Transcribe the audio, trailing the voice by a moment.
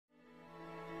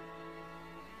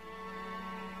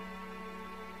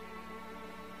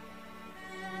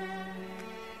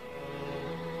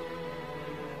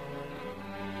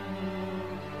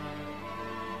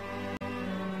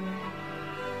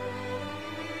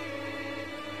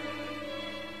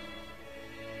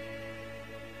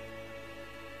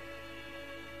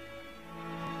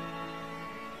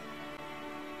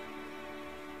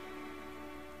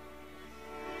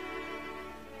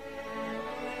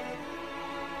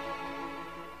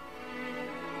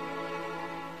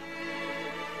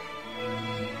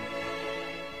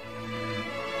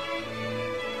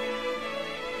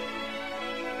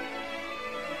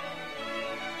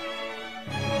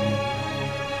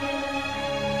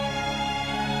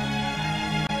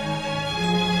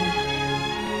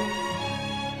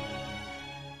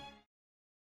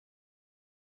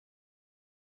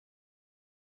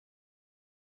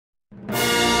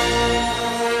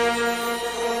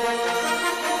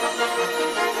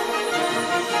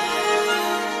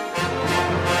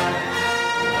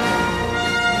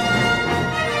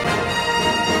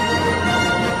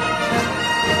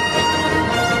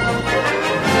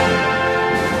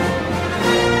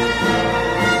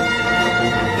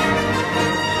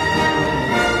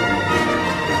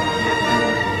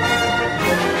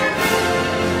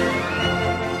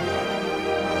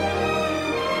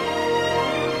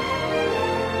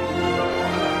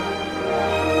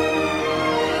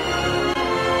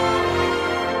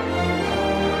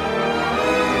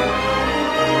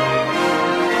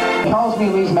me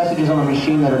and leaves messages on the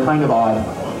machine that are kind of odd.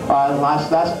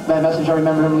 That message I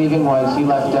remember him leaving was he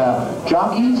left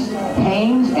jockeys,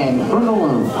 pains, and Fruit of the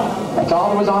Loom. That's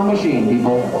all that was on the machine,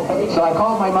 people. So I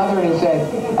called my mother and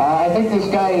said, I think this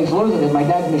guy is losing it. My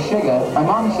dad's Michigan. My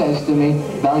mom says to me,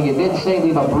 well, you did say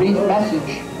leave a brief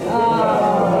message.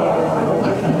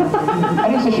 I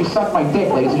didn't say she sucked my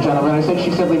dick, ladies and gentlemen. I said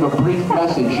she said leave a brief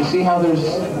message. You see how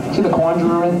see the quandary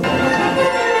we're in?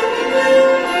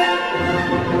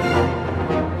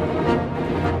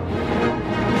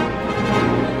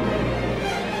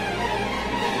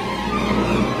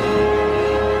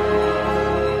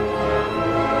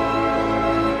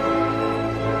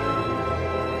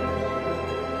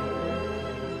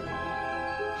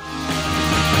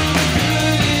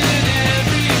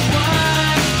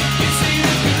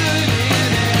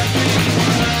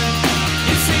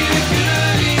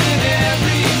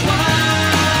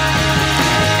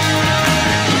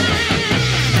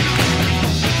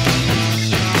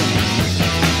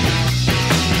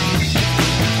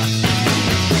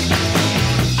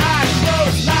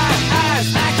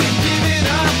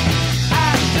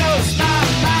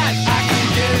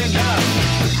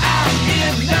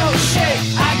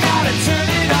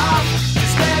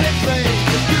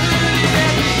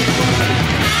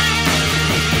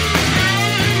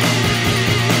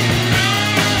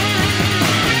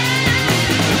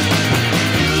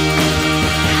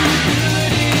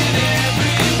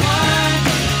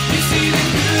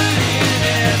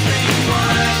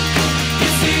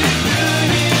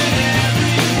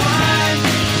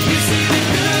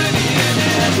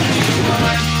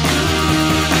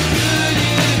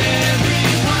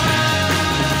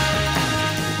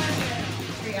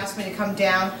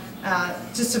 Down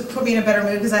just to put me in a better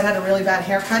mood because I had a really bad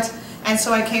haircut, and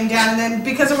so I came down, and then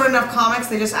because there weren't enough comics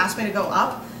they just asked me to go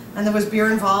up, and there was beer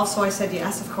involved, so I said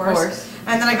yes, of course.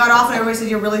 And then I got off and everybody said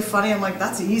you're really funny. I'm like,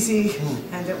 that's easy,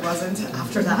 and it wasn't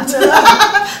after that.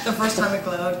 The first time it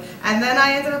glowed, and then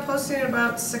I ended up posting it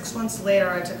about 6 months later.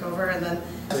 I took over, and then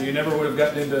so you never would have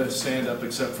gotten into stand-up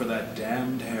except for that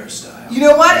damned hairstyle. You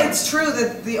know what? It's true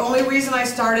that the only reason I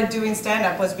started doing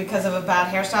stand-up was because of a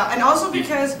bad hairstyle, and also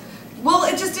because, well,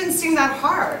 it just didn't seem that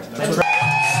hard. That's right.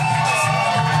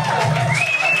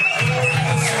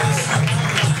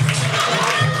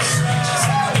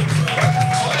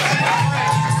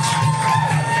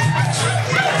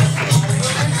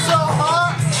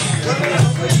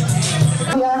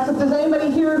 Yeah, if there's anybody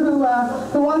here who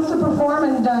wants to perform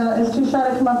and is too shy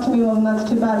to come up to me, well, then that's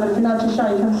too bad. But if you're not too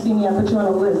shy, you come see me. I'll put you on a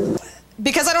list.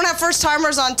 Because I don't have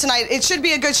first-timers on tonight, it should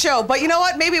be a good show. But you know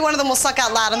what? Maybe one of them will suck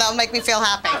out loud, and that'll make me feel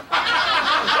happy.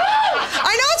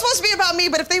 I know it's supposed to be about me,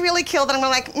 but if they really kill, then I'm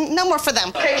like, no more for them.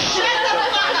 Okay.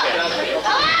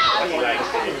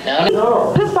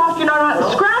 No. Pissed off, you're not on.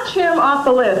 Scratch him off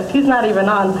the list. He's not even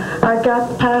on. I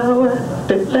got power.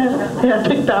 Yeah,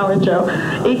 big power, Joe.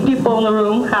 8 people in the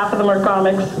room. Half of them are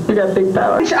comics. You got big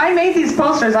power. I made these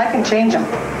posters. I can change them.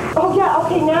 Oh, yeah,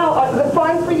 okay, now, is it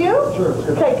fine for you? Sure.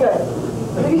 Okay, good.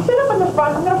 If you sit up in the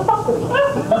front, I'm going to fuck with you. You know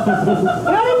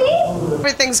what I mean?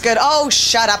 Everything's good. Oh,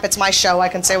 shut up. It's my show. I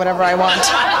can say whatever I want.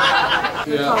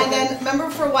 Yeah. And then, remember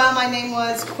for a while my name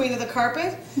was Queen of the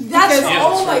Carpet? That's,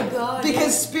 oh my God.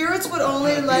 Because spirits would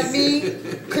only let me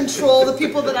control the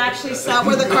people that actually sat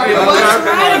where the carpet was.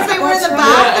 And if they were in the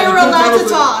back, they were allowed to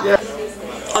talk.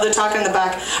 Oh, they're talking in the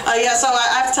back. Yeah, so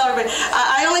I have to tell everybody,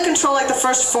 I only control like the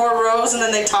first 4 rows, and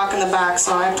then they talk in the back,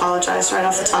 so I apologize right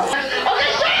off the top.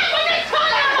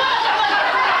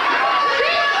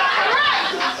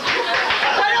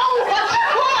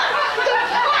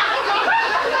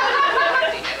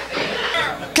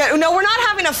 Okay, no, we're not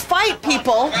having a fight,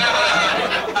 people. Fucking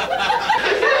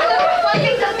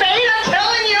debate, I'm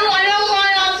telling you, I know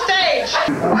why on stage.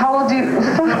 How old do you...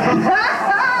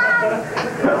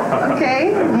 Okay,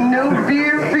 no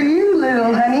beer for you,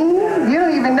 little honey. You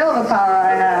don't even know the power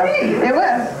I have. It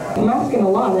was. I'm asking a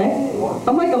lot, eh?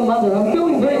 I'm like a mother. I'm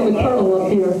feeling very maternal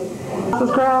up here. This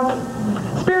is Girl.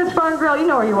 Spirits Bar and Grill, you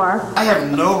know where you are. I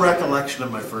have no recollection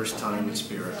of my first time in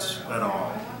Spirits at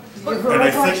all. You have a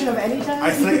recollection of any time?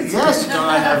 I think, yes, no,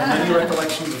 I have many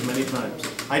recollections of many times.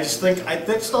 I think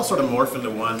it's all sort of morph into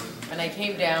one. And I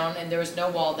came down and there was no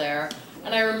wall there.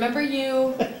 And I remember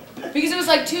you, because it was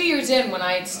like 2 years in when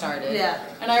I had started. Yeah.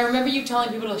 And I remember you telling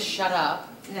people to shut up.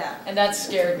 Yeah. And that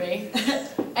scared me.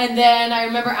 And then I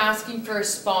remember asking for a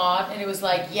spot, and it was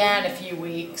like, yeah, in a few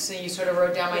weeks. And you sort of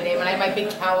wrote down my name, and I had my big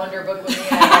calendar book with me,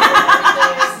 and I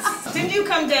had everything. Didn't you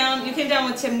come down? You came down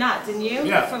with Tim Nutt, didn't you?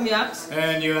 Yeah. From Yucks.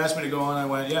 And you asked me to go on, I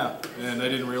went, yeah. And I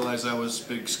didn't realize that was a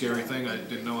big, scary thing. I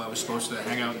didn't know I was supposed to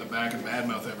hang out in the back and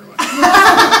badmouth everybody.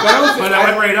 But I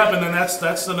went right up, and then that's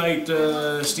the night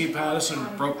Steve Patterson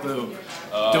broke the door.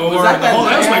 That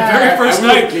was my very first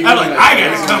night. I'm like, I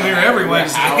gotta come here every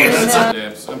Wednesday.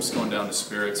 I'm just going down to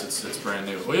Spirits. It's brand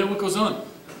new. Oh yeah, what goes on?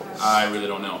 I really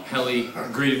don't know. Helly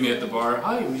greeted me at the bar.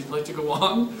 Hi, would you like to go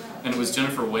on? And it was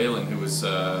Jennifer Whalen, who was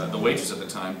the waitress at the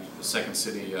time, the Second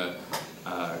City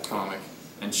comic.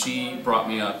 And she brought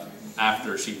me up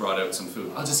after she brought out some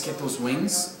food. I'll just get those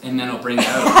wings, and then I'll bring it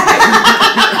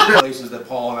out. Places that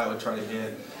Paul and I would try to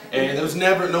hit. And there was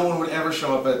never, no one would ever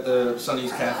show up at the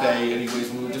Sonny's Cafe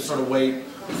anyways. We would just sort of wait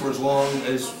for as long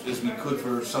as we could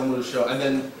for someone to show. And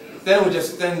then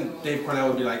Dave Cornell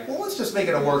would be like, well, let's just make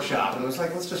it a workshop. And it was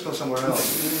like, let's just go somewhere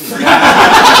else.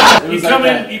 You'd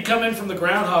come in from the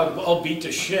groundhog all beat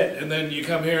to shit, and then you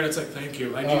come here and it's like, thank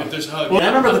you, I needed this hug. Well, I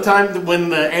remember the time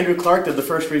when Andrew Clark did the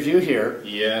first review here.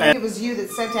 Yeah. It was you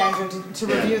that sent Andrew to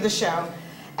review the show.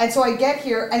 And so I get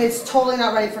here, and it's totally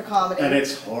not ready for comedy. And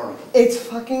it's horrible. It's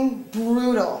fucking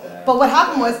brutal. Yeah. But what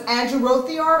happened was, Andrew wrote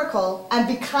the article, and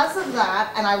because of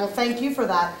that, and I will thank you for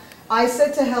that, I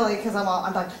said to Hilly, because I'm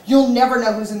like, you'll never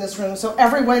know who's in this room, so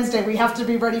every Wednesday we have to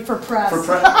be ready for press. For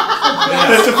press.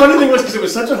 That's the funny thing was, because it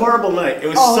was such a horrible night. It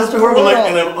was such a horrible night,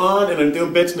 and I'm on, and I'm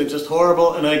doing bits, and it's just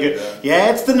horrible, and I go, yeah,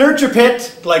 it's the nurture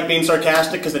pit, like being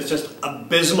sarcastic, because it's just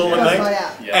abysmal at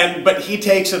night. But he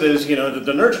takes it as, you know,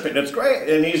 the nurture pit, and it's great,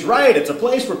 and he's right, it's a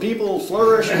place where people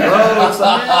flourish and grow and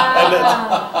stuff.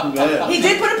 And he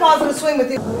did put a positive swing with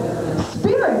you.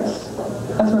 Spirits,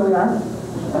 that's where we are,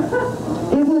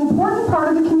 is an important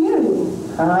part of the community.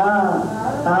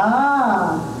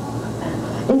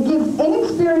 It gives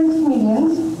inexperienced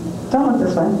comedians, don't look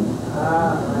this way.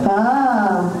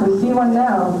 We see one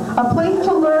now. A place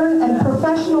to learn and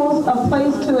professionals a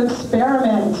place to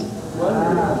experiment.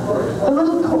 The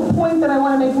little point that I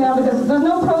want to make now, because there's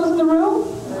no pros in the room.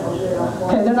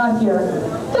 Okay, they're not here.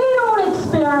 They don't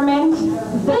experiment.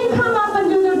 They come up and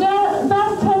do their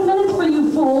best 10 minutes for you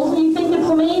fools, and you think it's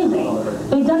amazing.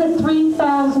 They've done it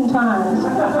 3,000 times.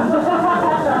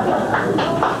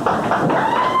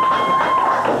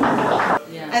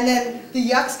 And then the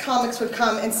Yucks comics would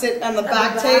come and sit on the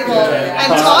back table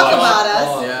and talk about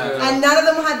us, and none of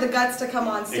them had the guts to come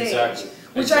on stage.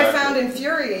 Which I found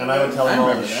infuriating. And I would tell them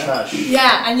all to shush.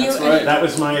 Yeah, and you. That's right. That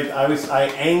was I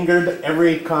angered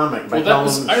every comic by telling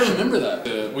them. I remember that.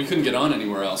 We couldn't get on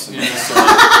anywhere else. You know, so,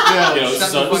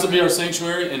 so this will be our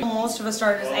sanctuary. And most of us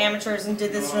started as amateurs and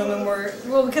did this room, and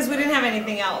because we didn't have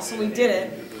anything else, so we did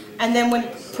it. And then when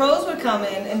pros would come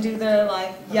in and do their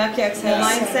like Yuck Yucks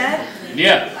headline set,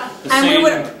 and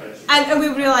we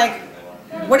would be like,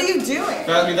 "What are you doing?"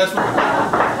 I mean, that's what.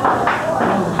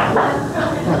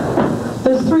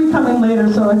 There's 3 coming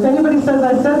later, so if anybody says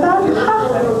I said that,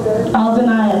 I'll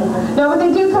deny it. No, but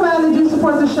they do come out and they do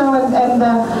support the show, and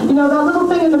you know, that little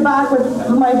thing in the back with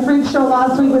my freak show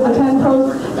last week with the 10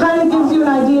 pros kind of gives you an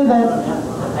idea that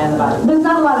there's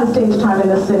not a lot of stage time in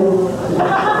this city.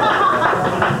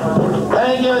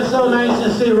 Thank you, it's so nice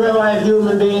to see real life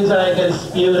human beings that I can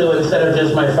spew to instead of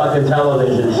just my fucking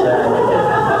television set.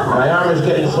 My arm is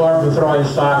getting sore from throwing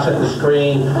socks at the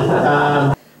screen.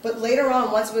 But later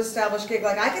on, once we established gig,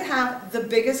 like I could have the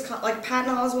biggest, like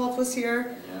Patton Oswalt was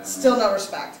here, still no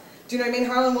respect. Do you know what I mean?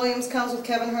 Harlan Williams comes with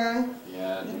Kevin Hearn.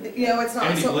 Yeah. You know, it's not.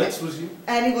 Andy Blitz was here?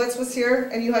 Andy Blitz was here,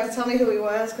 and you had to tell me who he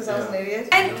was because I was an idiot.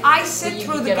 And I sit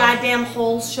through the goddamn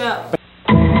whole show.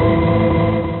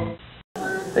 I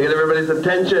get everybody's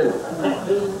attention.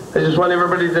 I just want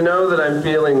everybody to know that I'm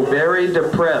feeling very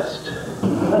depressed.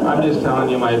 I'm just telling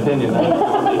you my opinion. I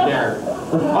don't really care.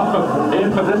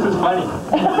 But this is funny.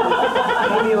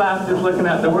 He laughed just looking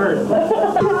at the word.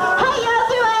 How y'all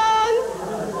doing?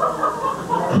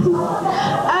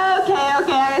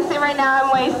 Okay, I see right now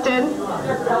I'm wasted.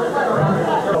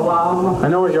 I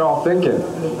know what you're all thinking.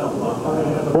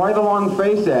 Why the long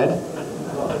face, Ed?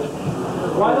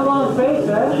 Why the long face,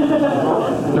 Ed?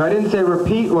 No, I didn't say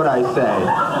repeat what I say.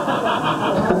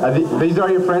 These are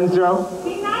your friends, Joe?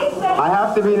 Be nice, Ed. I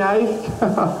have to be nice?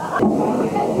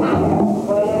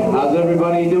 How's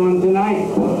everybody doing tonight?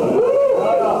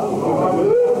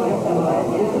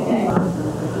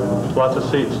 Lots of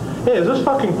seats. Hey, is this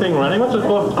fucking thing running? What's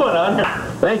going on here?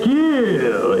 Thank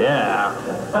you! Yeah.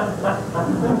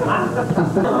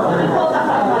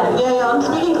 Yeah, I'm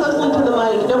speaking closely to the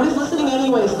mic. Nobody's listening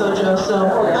anyways, though, Joe, so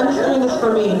I'm just doing this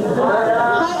for me.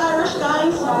 Hi, Irish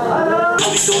guys.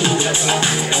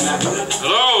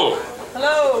 Hello.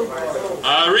 Hello.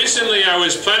 Recently I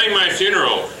was planning my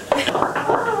funeral.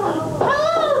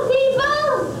 Hello,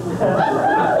 people!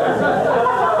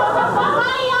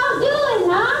 How y'all doing,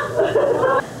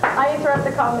 huh? I interrupt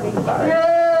the comedy star.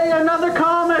 Yay, another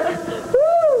comic!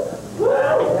 Woo!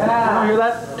 I don't hear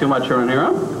that too much around here,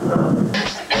 huh?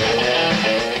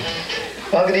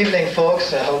 Well, good evening,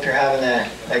 folks. I hope you're having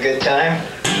a good time.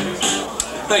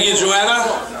 Thank you, Joanna.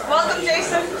 Welcome,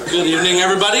 Jason. Good evening,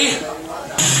 everybody.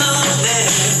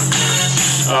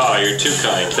 Oh, you're too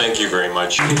kind. Thank you very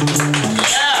much. All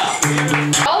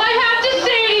I have to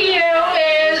say to you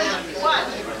is, what?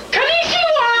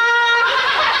 Konnichiwa!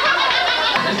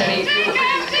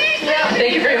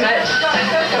 Thank you very much.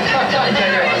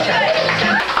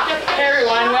 Hey,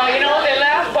 everyone. Well, you know, they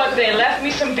laughed, but they left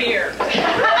me some beer. Thank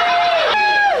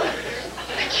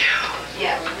you.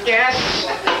 Yeah. Yes.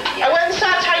 I went and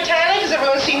saw Titanic. Has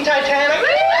everyone seen Titanic?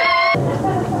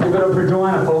 Give it up for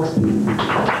Joanna, folks.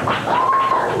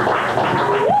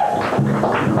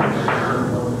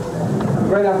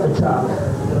 Right off the top,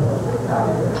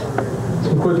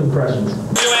 some quick impressions.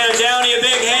 Joanna Downey, a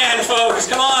big hand, folks.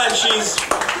 Come on, she's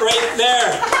right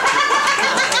there.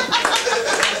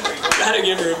 Gotta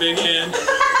give her a big hand.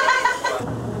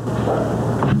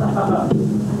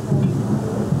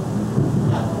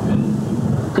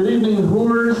 Good evening,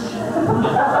 Hoomers.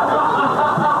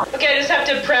 Okay, I just have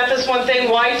to preface one thing.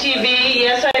 YTV,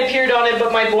 yes, I appeared on it,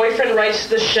 but my boyfriend writes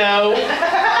the show.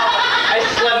 I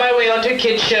slept my way onto a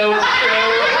kid's show. It's true.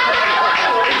 I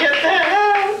want to get that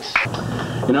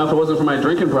out. You know, if it wasn't for my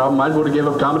drinking problem, I would have gave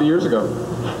up comedy years ago. Dude!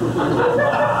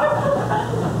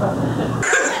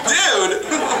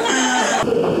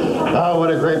 Oh, what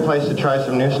a great place to try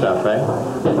some new stuff, eh?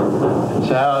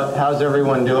 So how's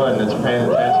everyone doing that's paying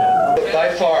attention?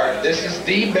 By far, this is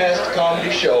the best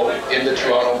comedy show in the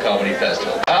Toronto Comedy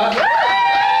Festival.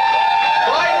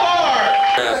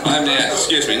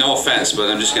 Excuse me, no offense, but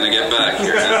I'm just going to get back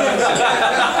here.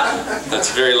 That's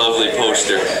a very lovely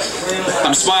poster.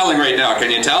 I'm smiling right now,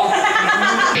 can you tell?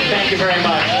 Thank you very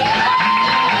much.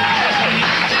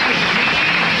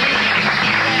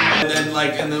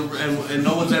 And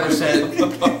no one's ever said,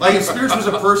 like if Spirits was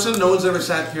a person, no one's ever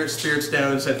sat Spirits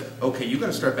down and said, okay, you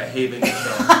gotta start behaving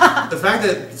yourself. The fact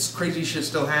that this crazy shit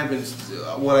still happens,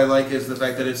 what I like is the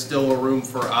fact that it's still a room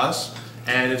for us,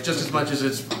 and it's just as much as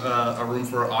it's a room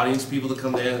for audience people to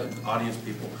come down, for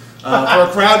a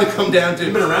crowd to come down to.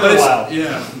 You've been around a while.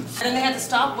 Yeah. And then they had to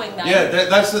stop wing night. Yeah,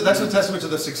 that's a testament to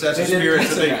the success of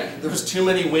Spirits. There was too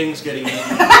many wings getting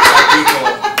eaten by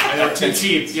people. And they're too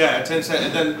cheap. Yeah, 10 cents,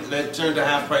 and then that turned to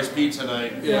half-price pizza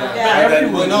night. Yeah. And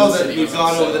then we know that we've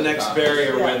gone over the next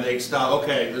barrier when they stop.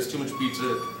 Okay, there's too much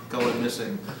pizza going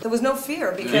missing. There was no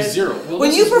fear because zero. Well,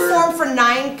 when you perform for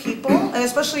 9 people, and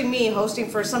especially me hosting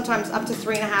for sometimes up to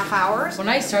 3.5 hours. When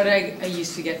I started, I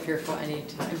used to get fearful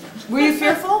anytime. Were you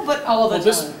fearful? But all the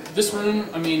time. This room,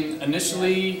 I mean,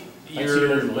 initially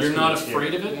you're not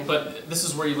afraid of it, but this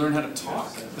is where you learn how to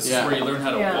talk. This is where you learn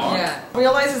how to walk. Yeah.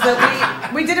 Realizes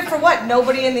that we did it for what?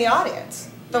 Nobody in the audience.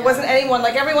 There wasn't anyone.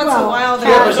 Like every once in a while,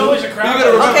 there's always a crowd.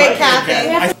 Okay,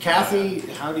 Kathy. Kathy,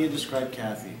 how do you describe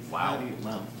Kathy? Wow.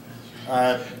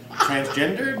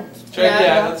 Transgendered?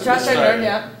 Transgendered,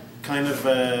 yeah. Kind of,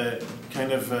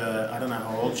 I don't know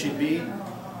how old she'd be.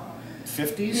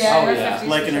 50s? Yeah, in her 50s.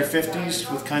 Like in her 50s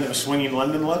with kind of a swinging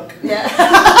London look? Yeah.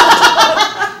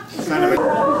 Kind of a...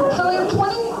 So we have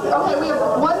 20, okay, we have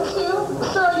 1,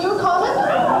 2, sir, are you a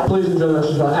comic? Please enjoy the rest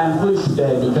of the show, and please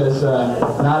stay, because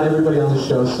not everybody on this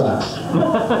show sucks.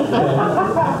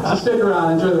 Okay? So stick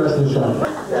around, enjoy the rest of the show.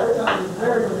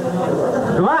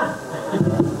 Come on.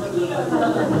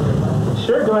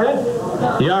 Sure, go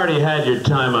ahead. You already had your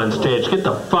time on stage. Get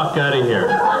the fuck out of here.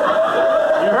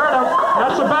 You heard him.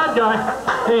 That's a bad guy.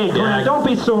 Hey, Glenn, don't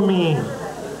be so mean.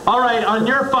 All right, on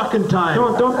your fucking time.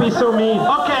 Don't be so mean.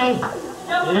 Okay.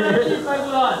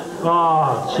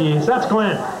 Oh, jeez, that's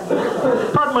Glenn.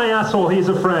 Pardon my asshole, he's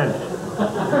a friend.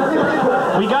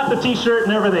 We got the t-shirt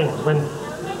and everything.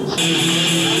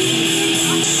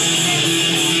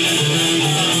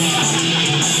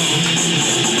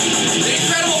 The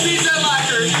incredible pizza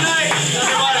locker tonight,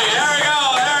 everybody. There we go.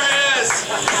 There it is.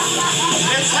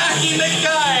 It's Hacky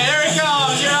McGuy. There he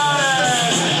comes. You're on it.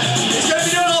 He's gonna be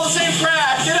doing all the same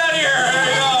crap. Get out of here. There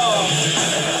you go.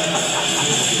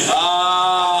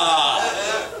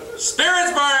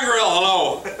 Spirits Bar and Grill.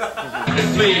 Hello.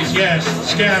 Please, yes,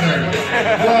 scatter.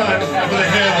 Blood of the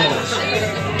hills.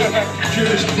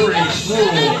 Judas Priest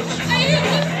rules.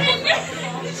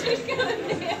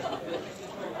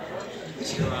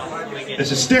 It's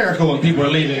hysterical when people are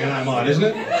leaving and I'm on, isn't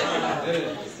it?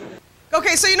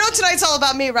 Okay, so you know tonight's all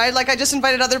about me, right? Like I just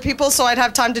invited other people so I'd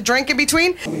have time to drink in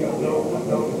between. I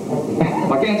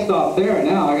can't stop there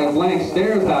now. I got blank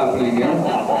stares happening here.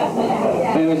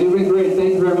 Anyways, you've been great.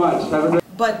 Thank you very much. Have a great.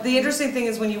 But the interesting thing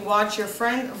is when you watch your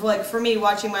friend, like for me,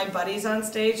 watching my buddies on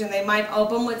stage, and they might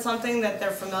open with something that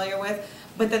they're familiar with,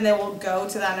 but then they will go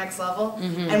to that next level.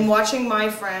 And watching my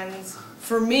friends,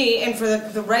 for me, and for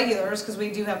the regulars, because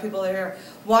we do have people that are here,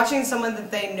 watching someone that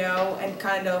they know and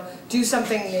kind of do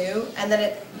something new, and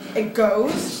then it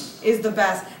goes, is the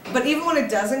best. But even when it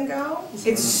doesn't go,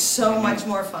 it's so much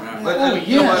more fun. Is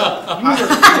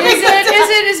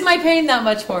my pain that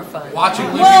much more fun?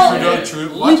 Watching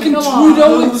Lincoln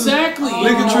Trudeau, exactly.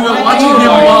 Lincoln Trudeau, watching him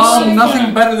bomb,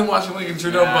 nothing better than watching Lincoln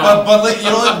Trudeau bomb. But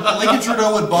you know, Lincoln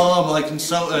Trudeau would bomb like in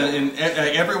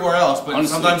everywhere else, but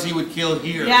sometimes he would kill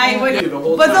here. Yeah, he would.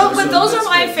 But those are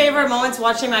my favorite moments,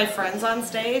 watching my friends on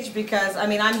stage, because I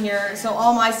mean I'm here, so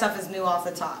all my stuff is new off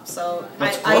the top. So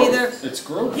I either it's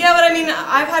growth. Yeah, but I mean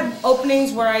I've had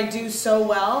openings where I do so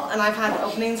well, and I've had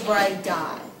openings where I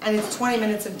die, and it's 20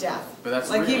 minutes of death. But that's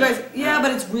like real. you guys, yeah,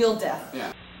 but it's real death.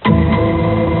 Yeah.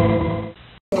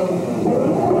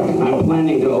 I'm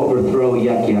planning to overthrow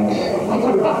Yuck Yucks.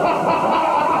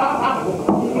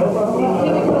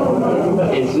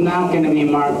 It's not going to be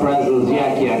Mark Breslin's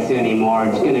Yuck Yucks anymore.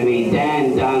 It's going to be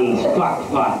Dan Dunn's Fuck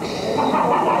Fucks.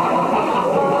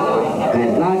 And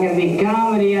it's not going to be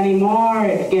comedy anymore.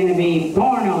 It's going to be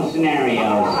porno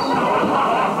scenarios.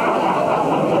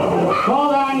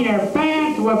 Hold on your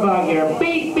pants, whip out your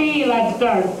beat, let's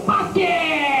start fucking!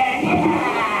 Yeah!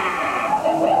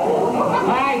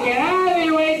 I can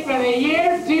hardly wait for the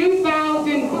year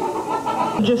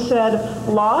 2000. Just said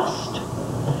lost,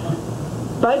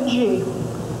 budgie.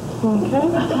 Okay.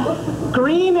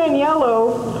 Green and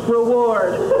yellow,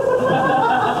 reward.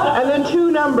 And then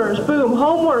 2 numbers, boom,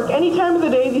 homework. Any time of the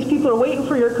day, these people are waiting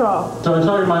for your call. So I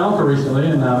talked to my uncle recently,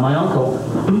 and my uncle,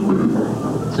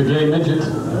 it's a gay midget,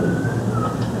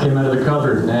 came out of the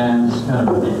cupboard, and it's kind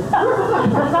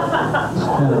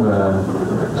of a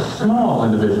small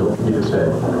individual, you could say.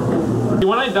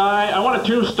 When I die, I want a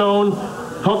tombstone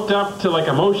hooked up to like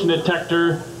a motion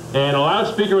detector and a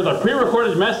loudspeaker with a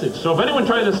pre-recorded message. So if anyone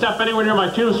tries to step anywhere near my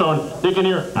tombstone, they can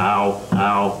hear, ow,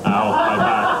 ow, ow, my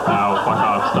back, ow, fuck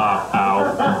off, stop,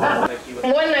 ow.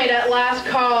 One night at last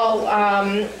call,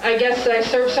 I guess I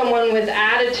served someone with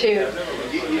attitude.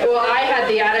 Well, I had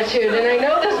the attitude, and I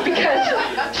know this because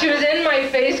she was in my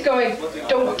face going,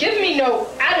 don't give me no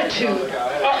attitude,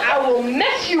 or I will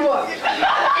mess you up,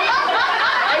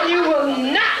 and you will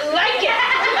not like it.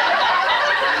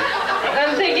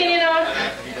 I'm thinking, you know,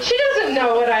 she doesn't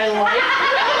know what I like.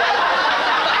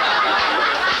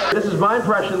 This is my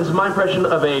impression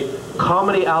of a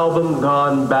comedy album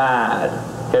gone bad.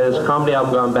 It's a comedy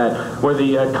album gone bad, where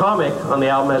the comic on the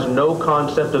album has no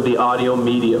concept of the audio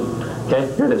medium. Okay,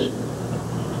 here it is.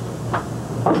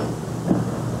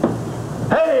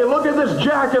 Hey, look at this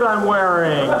jacket I'm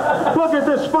wearing. Look at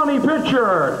this funny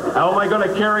picture. How am I going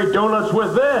to carry donuts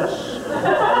with this?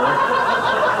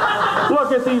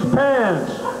 Look at these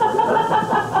pants.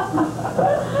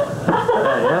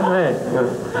 Hey.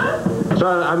 So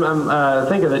I'm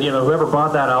thinking that, you know, whoever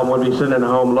bought that album would be sitting at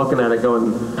home looking at it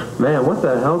going, man, what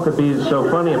the hell could be so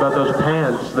funny about those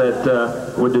pants that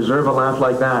would deserve a laugh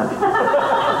like that?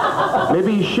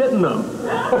 Maybe he's shitting them.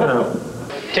 You know.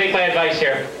 Take my advice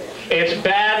here. It's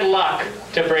bad luck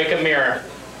to break a mirror.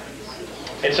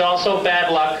 It's also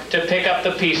bad luck to pick up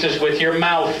the pieces with your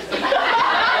mouth.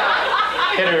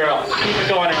 Hit it, Earl. Keep it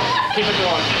going, Earl. Keep it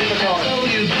going. Keep it going.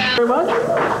 Very much.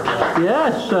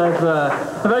 Yes,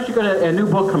 I've actually got a new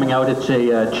book coming out. It's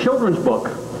a children's book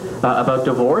about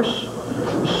divorce,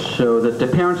 so that the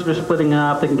parents that are splitting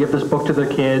up, they can give this book to their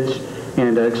kids,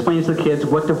 and explains to the kids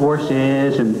what divorce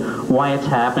is and why it's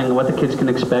happening and what the kids can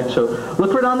expect. So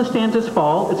look for it on the stands this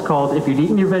fall. It's called If You'd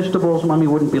Eaten Your Vegetables, Mommy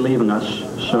Wouldn't Be Leaving Us.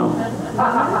 So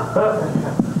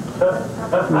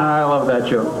I love that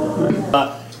joke.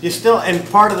 You still, and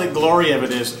part of the glory of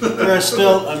it is there are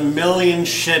still a million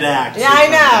shit acts. Yeah, I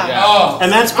know. Yeah.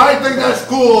 And that's I think that's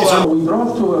cool. We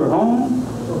drove to her home.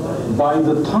 By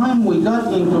the time we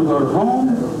got into her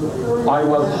home, I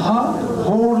was hot,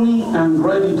 horny, and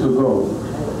ready to go.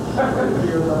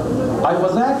 I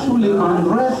was actually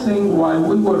undressing while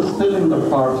we were still in the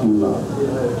parking lot.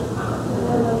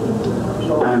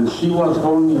 And she was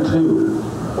horny too,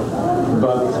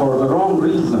 but for the wrong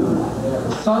reason.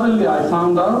 Suddenly I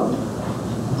found out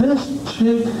this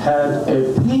chick had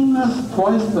a penis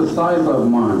twice the size of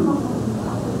mine.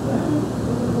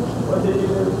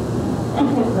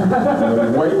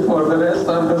 Wait for the rest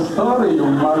of the story, you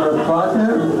motherfucker.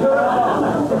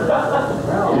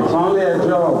 It's only a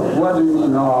joke. What do you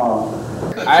know?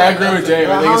 I agree with Dave.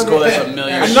 I think it's cool. That's a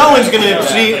million. And no one's gonna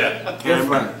see.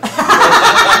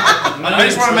 I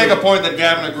just want to make a point that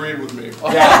Gavin agreed with me.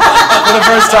 Yeah, for the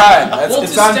first time.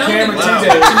 It's on camera too,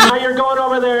 Dave. Now you're going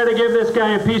over there to give this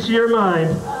guy a piece of your mind,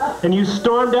 and you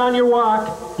storm down your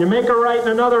walk, you make a right and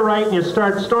another right, and you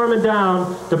start storming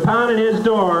down to pounding his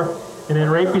door, and then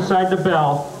right beside the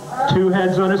bell, 2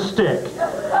 heads on a stick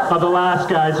of the last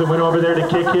guys that went over there to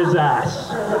kick his ass.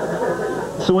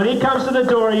 So when he comes to the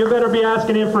door, you better be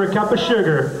asking him for a cup of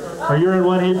sugar, or you're in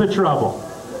one heap of trouble.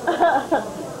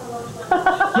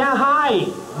 Yeah, hi.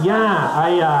 Yeah,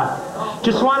 I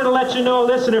just wanted to let you know,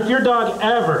 listen, if your dog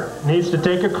ever needs to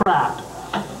take a crap,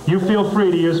 you feel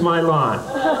free to use my lawn.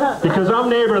 Because I'm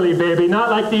neighborly, baby, not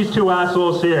like these 2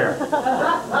 assholes here.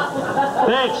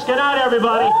 Thanks. Good night,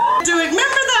 everybody.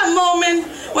 Remember that moment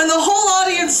when the whole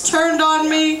audience turned on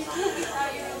me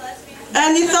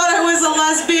and you thought I was a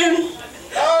lesbian?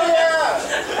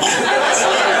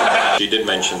 She did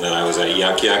mention that I was at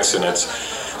Yuck Yucks, and it's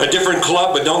a different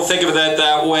club, but don't think of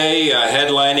that way.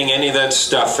 Headlining any of that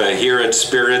stuff here at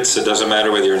Spirits, it doesn't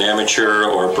matter whether you're an amateur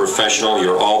or a professional,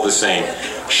 you're all the same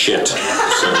shit.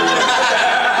 So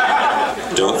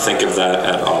don't think of that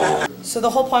at all. So the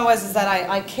whole point was that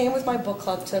I came with my book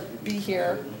club to be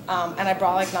here, and I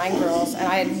brought like 9 girls, and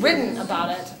I had written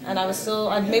about it, and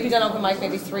I'd maybe done open mic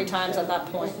maybe 3 times at that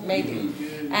point, maybe.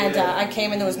 And I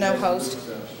came and there was no host.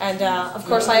 And of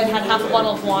course I had half a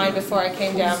bottle of wine before I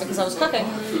came down because I was cooking.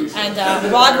 And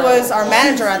Rod was our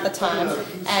manager at the time,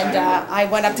 and I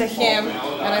went up to him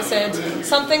and I said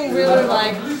something really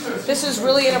like, this is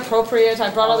really inappropriate, I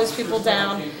brought all these people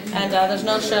down and there's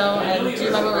no show, and do you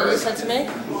remember what you said to me?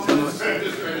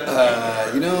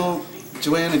 You know,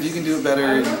 Joanne, if you can do it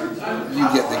better, you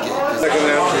get the gig.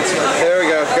 There we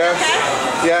go, go.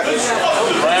 Yeah.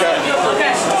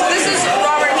 Okay, so this is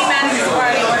Robert, he manages the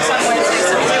party, works on Wednesday,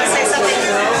 so he's going to say something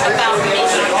about me.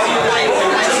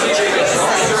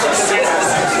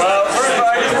 Well, first of all,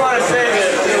 I just want to say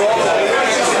that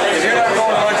if you're not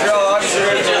going to Montreal, obviously you're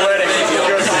ready for a wedding,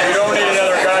 because you don't need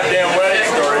another goddamn wedding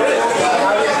story.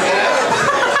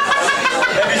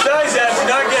 And besides that,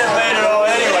 you're not getting laid at all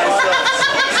anyway, so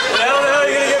I don't know how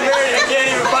you're going to get married, you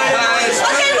can't even find anyone in the street.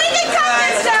 Okay, we can cut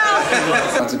this down!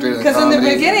 Because in the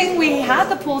beginning we had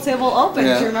the pool table open.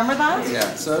 Yeah. Do you remember that?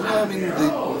 Yeah, so no, I mean,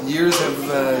 the years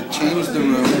have changed the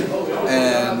room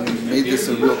and made this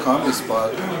a real comedy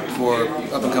spot for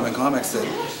up-and-coming comics that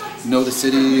know the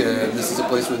city, and this is a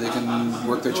place where they can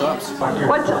work their chops. According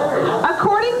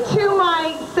to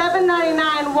my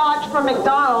 $7.99 watch from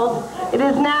McDonald's, it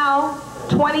is now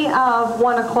 20 of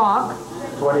 1 o'clock.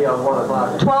 20 on 1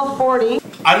 o'clock. 12:40.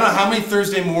 I don't know how many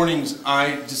Thursday mornings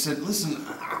I just said, listen,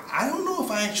 I don't know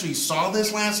if I actually saw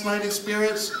this last night at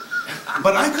Spirits,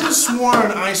 but I could have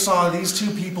sworn I saw these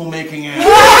 2 people making out.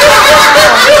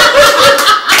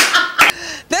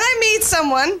 Then I meet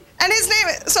someone, and his name,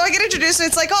 so I get introduced, and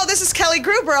it's like, oh, this is Kelly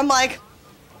Gruber. I'm like,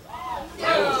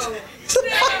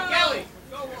 Kelly.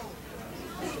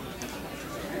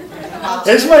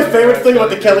 Here's my favorite thing about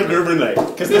the Kelly Gruber night,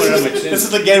 because this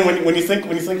is again when you think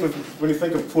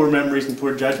of poor memories and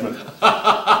poor judgment.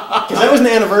 Because that was an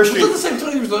anniversary. No, it was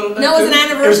an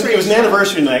anniversary. It was an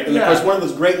anniversary night, and of course one of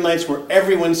those great nights where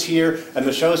everyone's here and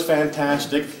the show's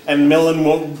fantastic, and Millen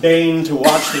won't deign to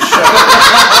watch the show.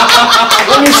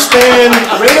 Let me stand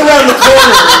right around the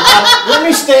corner. Let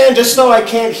me stand just so I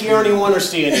can't hear anyone or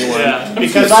see anyone,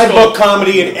 because I book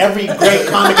comedy and every great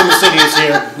comic in the city is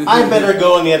here. I better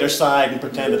go on the other side and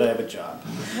pretend that I have a job.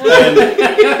 And we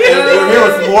were here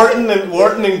with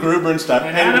Wharton and Gruber and stuff,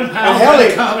 and Helly,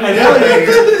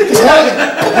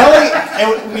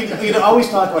 and we'd always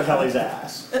talk about Helly's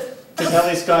ass, because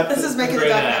Helly's got this is making the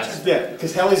documentary. Yeah,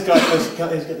 because Helly's got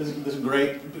this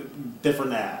great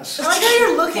different ass. I like how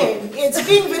you're looking. It's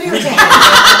being videotaped.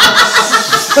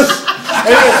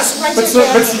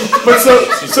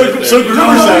 So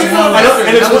Gruber's there,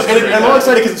 and I'm all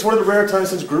excited because it's one of the rare times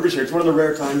since Gruber's here. It's one of the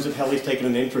rare times that Helly's taken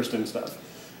an interest in stuff.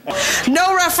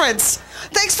 No reference.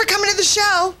 Thanks for coming to the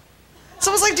show.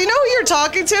 Someone's like, do you know who you're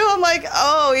talking to? I'm like,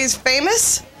 oh, he's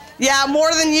famous? Yeah,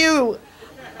 more than you.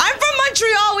 I'm from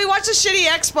Montreal. We watch the shitty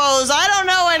expos. I don't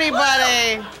know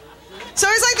anybody. So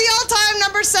he's like the all-time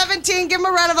number 17. Give him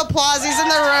a round of applause. He's in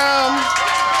the room.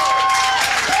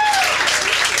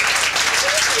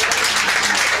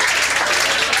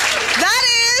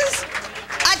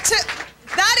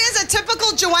 That is a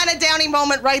typical Joanna Downey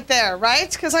moment right there, right?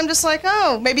 Because I'm just like,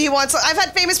 oh, maybe he wants... I've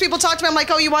had famous people talk to me. I'm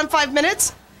like, oh, you want 5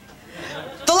 minutes?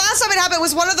 The last time it happened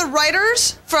was one of the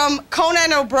writers from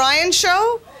Conan O'Brien's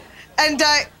show, and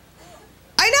I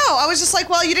know, I was just like,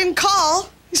 well, you didn't call.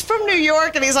 He's from New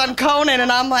York and he's on Conan, and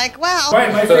I'm like, wow.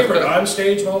 Right, my favorite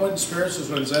on-stage moment in Spirits was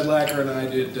when Zed Lacker and I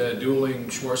did dueling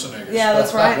Schwarzeneggers. Yeah,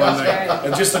 that's right. One That's night. right.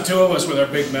 And just the two of us with our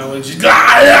big melons.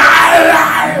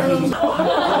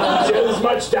 There's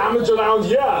much damage around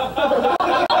here.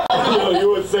 You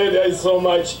would say there's so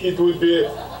much, it would be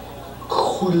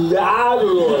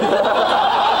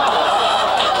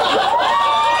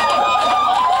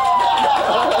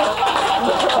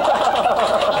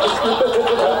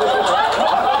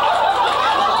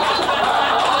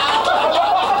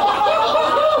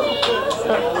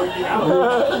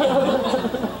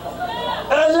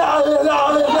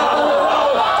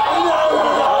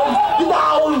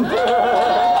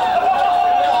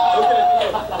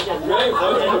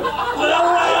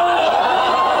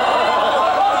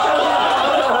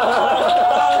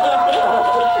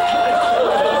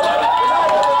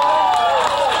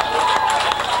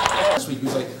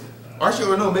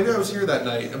Or no, maybe I was here that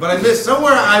night, but I missed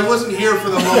somewhere. I wasn't here for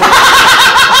the moment.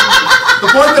 The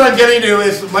point that I'm getting to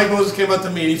is Mike Moses came up to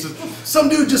me and he says, "Some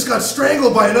dude just got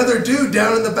strangled by another dude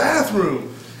down in the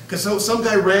bathroom." Because some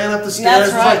guy ran up the stairs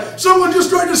and was like, "Someone just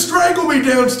tried to strangle me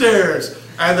downstairs."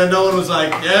 And then no one was like,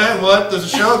 "Yeah, what? There's a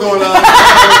show going on."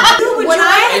 When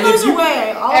I goes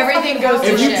away, everything goes to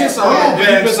shit. If you piss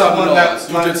on someone that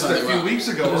a few weeks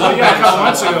ago. Oh, yeah, a couple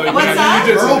months ago. What's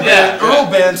that? Earl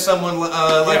banned someone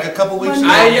like a couple weeks ago.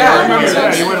 Yeah, I remember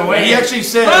that. He went away. He actually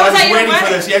said, I was waiting for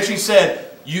this, he actually said,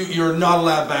 you're not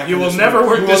allowed back in this room. You will never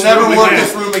work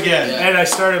this room again. And I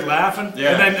started laughing.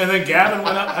 Yeah. And then Gavin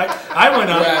went up. I went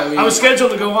up. I was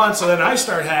scheduled to go on, so then I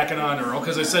start hacking on Earl,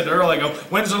 because I said to Earl, I go,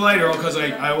 "When's the light, Earl?" Because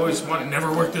I always want to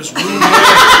never work this room again.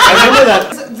 I remember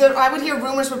that. I would hear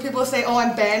rumors where people would say, "Oh,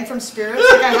 I'm banned from Spirits."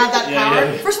 Like I had that power.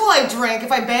 Yeah. First of all, I drink.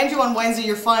 If I banned you on Wednesday,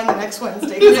 you're fine the next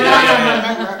Wednesday. You're not going to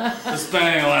remember. This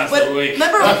thing will last a week.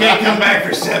 Remember, Okay, come back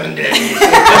for 7 days.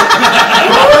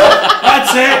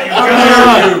 That's it.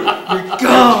 You're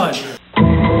gone.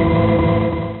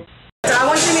 I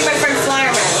want you to meet my friend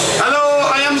Flyerman. Hello,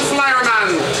 I am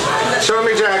Flyerman. Show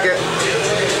me jacket.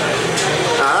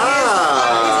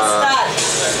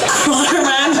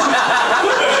 Flyerman.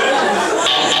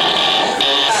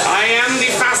 I am the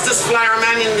fastest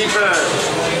Flyerman in the bird.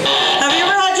 Have you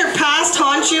ever had your past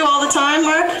haunt you all the time,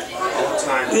 Mark? All the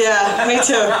time. Yeah, me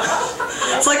too.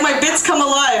 It's like my bits come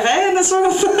alive, eh, in this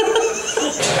room?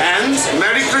 And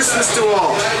Merry Christmas to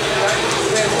all.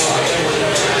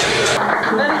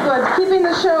 Very good. Keeping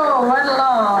the show right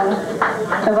along,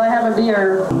 because I have a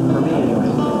beer.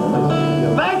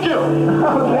 Thank you.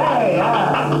 Okay,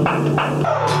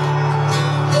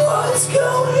 What's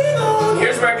going on?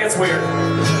 Here's where it gets weird.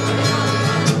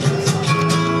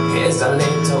 Here's a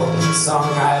little song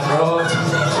I wrote.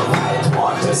 I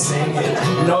want to sing it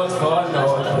note for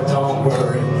note, but don't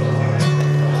worry.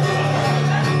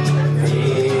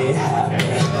 Be happy.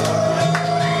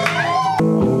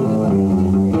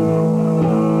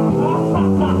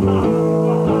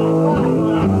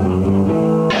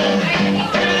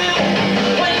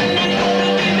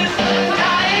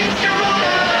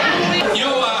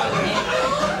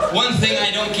 One thing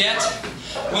I don't get,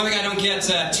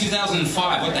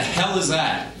 2005, what the hell is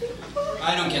that?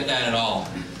 I don't get that at all.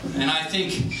 And I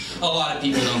think a lot of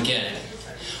people don't get it.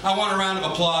 I want a round of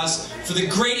applause for the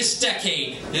greatest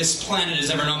decade this planet has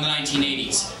ever known, the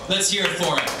 1980s. Let's hear it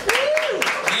for it.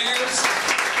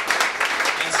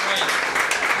 That's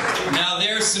right. Now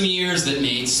there's some years that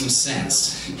made some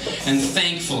sense. And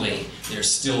thankfully, they're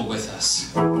still with us.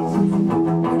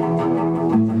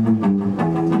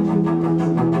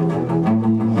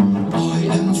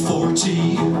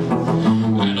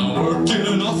 And I work in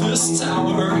an office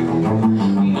tower.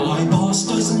 My boss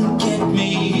doesn't get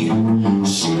me.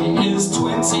 She is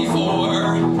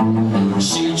 24.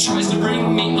 She tries to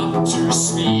bring me up to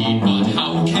speed, but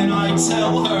how can I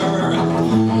tell her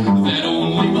that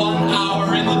only 1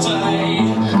 hour in the day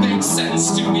makes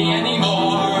sense to me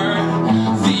anymore?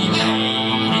 The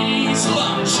 80s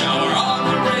lunch hour on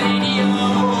the radio.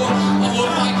 Oh, if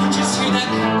I could just hear that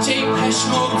Depeche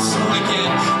Mode song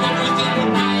again, everything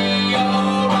would be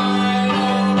alright,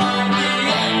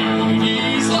 alright. The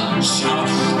 80s lunch hour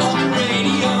on the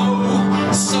radio.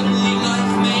 Suddenly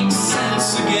life makes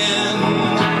sense again.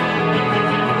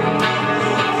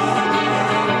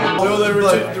 Well, there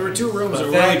were two rooms that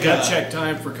were really gut check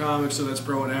time for comics, so that's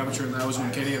pro and amateur, and that was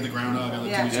when Kenny had the groundhog on the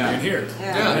TV screen here.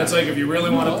 And it's like, if you really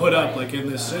want to put up, like in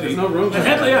this city, There's no room.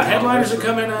 headliners that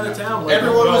come in out of town. Like,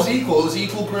 Everyone was equal. It was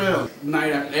equal ground.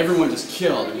 Night after, everyone just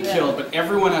killed and killed, but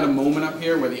everyone had a moment up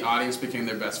here where the audience became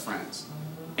their best friends.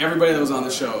 everybody that was on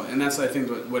the show, and that's I think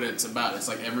what it's about. It's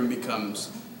like everyone becomes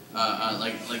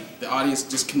like the audience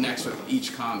just connects with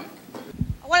each comic.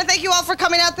 I want to thank you all for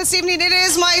coming out this evening. It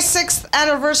is my 6th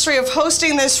anniversary of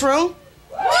hosting this room.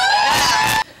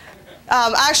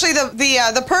 Actually,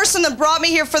 the person that brought me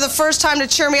here for the first time to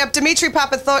cheer me up, Dimitri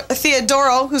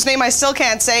Papatheodoro, whose name I still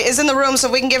can't say, is in the room, so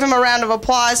we can give him a round of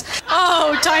applause.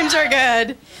 Oh, times are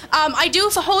good. I do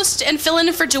host and fill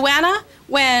in for Joanna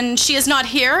when she is not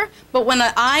here, but when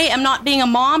I am not being a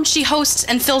mom, she hosts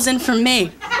and fills in for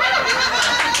me.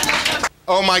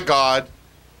 Oh my God.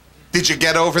 Did you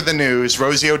get over the news?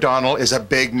 Rosie O'Donnell is a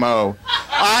big mo.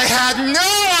 I had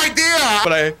no idea!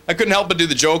 But I couldn't help but do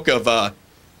the joke of,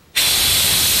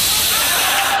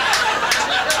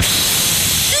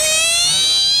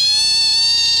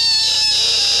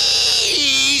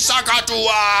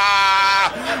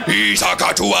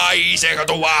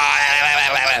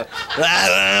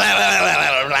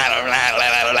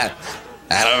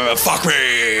 fuck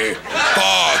me!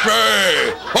 Fuck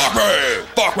me! Fuck me!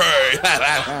 Fuck me!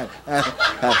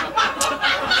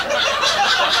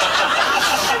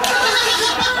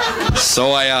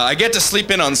 So I get to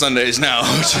sleep in on Sundays now,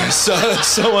 which is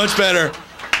so much better.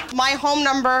 My home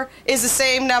number is the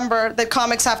same number that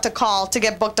comics have to call to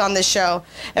get booked on this show.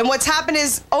 And what's happened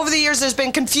is, over the years, there's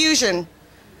been confusion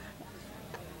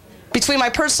between my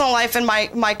personal life and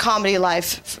my comedy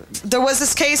life. There was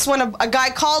this case when a guy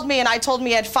called me and I told him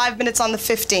he had 5 minutes on the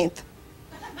 15th.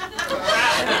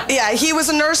 Yeah, he was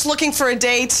a nurse looking for a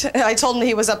date. I told him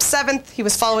he was up 7th. He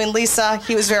was following Lisa.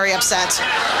 He was very upset.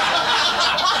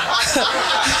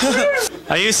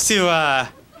 I used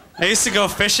to go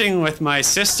fishing with my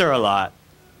sister a lot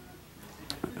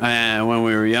when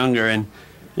we were younger, and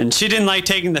she didn't like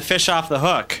taking the fish off the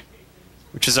hook,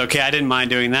 which is okay. I didn't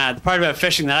mind doing that. The part about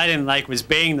fishing that I didn't like was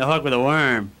baiting the hook with a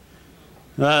worm.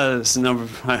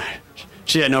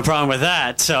 She had no problem with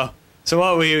that. So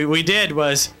what we did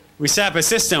was we set up a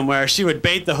system where she would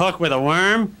bait the hook with a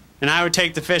worm, and I would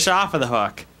take the fish off of the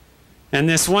hook. And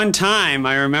this one time,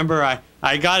 I remember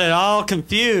I got it all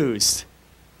confused,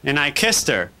 and I kissed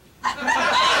her.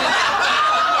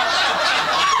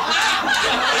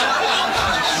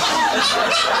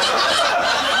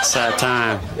 It's that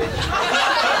time.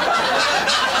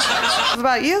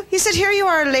 About you? He said, here you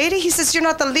are, a lady. He says, you're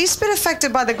not the least bit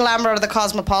affected by the glamour of the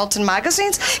cosmopolitan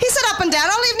magazines. He said, up and down,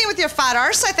 all evening with your fat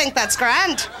arse. I think that's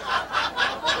grand.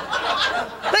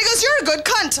 And he goes, you're a good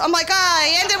cunt. I'm like,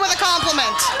 I ended with a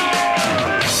compliment.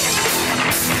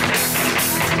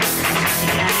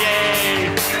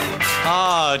 Yay.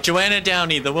 Oh, Joanna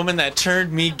Downey, the woman that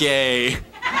turned me gay.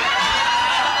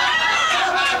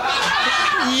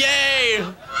 Yay!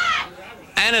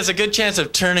 And has a good chance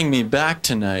of turning me back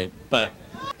tonight, but...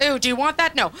 Ooh, do you want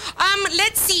that? No.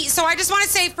 Let's see. So I just want to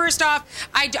say, first off,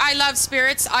 I love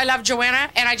spirits. I love Joanna,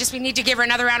 and we need to give her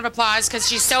another round of applause because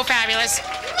she's so fabulous.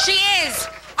 She is.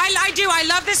 I do. I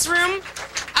love this room.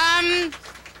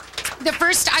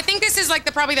 I think this is like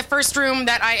probably the first room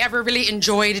that I ever really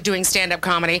enjoyed doing stand-up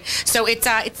comedy. So it's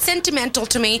sentimental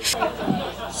to me.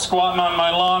 Squatting on my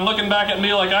lawn, looking back at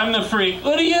me like I'm the freak.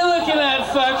 What are you looking at,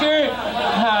 fucker?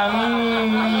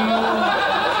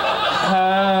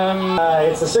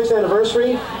 It's the 6th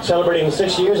anniversary, celebrating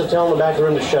 6 years of telling the back of the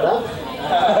room to shut up. This is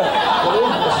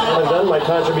what I've done, my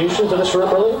contribution to this room,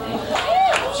 really.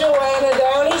 Joanna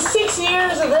Downey, 6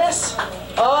 years of this.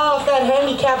 Oh, if that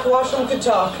handicapped washroom could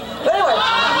talk. But anyway,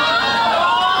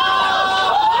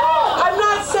 I'm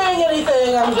not saying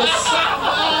anything. I'm just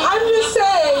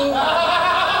saying.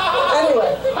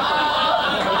 Anyway.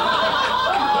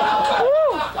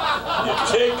 You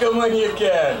take them when you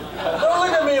can. Don't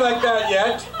look at me like that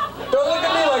yet. Don't look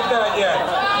at me like that yet.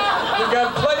 You've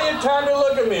got plenty of time to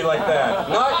look at me like that.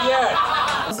 Not yet.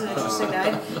 It was an interesting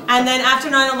night. And then after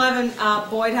 9/11,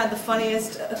 Boyd had the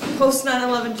funniest post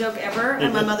 9/11 joke ever,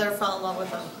 and my mother fell in love with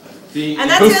him. And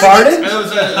that's who the farted?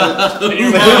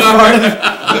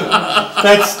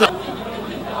 That's.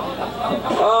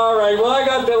 All right. Well, I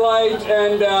got the light,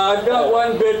 and I've got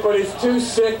one bit, but it's too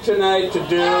sick tonight to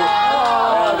do,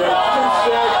 and it's too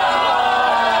sick.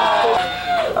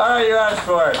 All right, you asked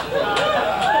for it.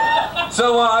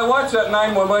 So I watched that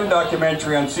 911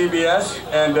 documentary on CBS,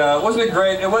 and wasn't it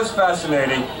great? It was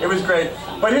fascinating. It was great.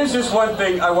 But here's just one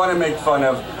thing I want to make fun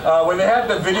of. When they had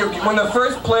the video, when the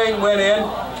first plane went in,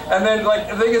 and then like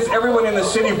the thing is, everyone in the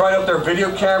city brought out their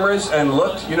video cameras and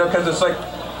looked, you know, because it's like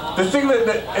the thing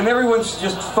and everyone's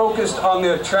just focused on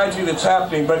the tragedy that's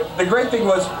happening. But the great thing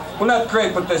was, well, not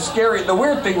great, but the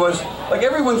weird thing was, like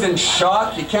everyone's in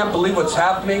shock. You can't believe what's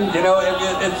happening. You know,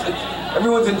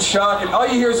 everyone's in shock, and all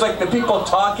you hear is like the people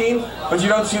talking, but you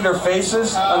don't see their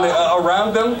faces on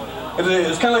around them.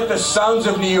 It's kind of like the sounds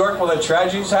of New York while the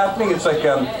tragedy's happening. It's like,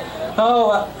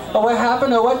 what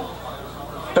happened? Oh, what?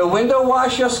 The window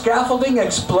washer scaffolding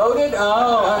exploded?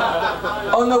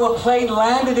 Oh no, a plane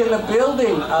landed in the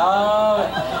building.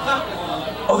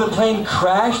 Oh, the plane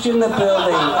crashed in the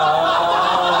building.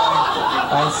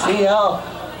 I see. Oh,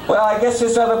 well, I guess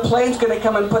this other plane's going to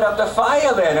come and put out the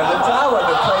fire then in the tower.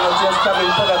 The plane will just come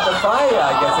and put out the fire,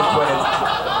 I guess is what it's...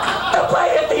 The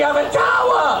plane at the other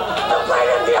tower! The plane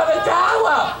at the other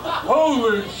tower!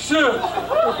 Holy shit!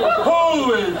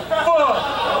 Holy fuck!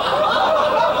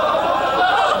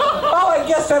 Oh, I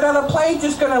guess that other plane's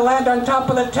just going to land on top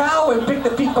of the tower and pick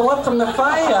the people up from the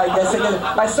fire, I guess.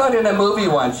 I saw it in a movie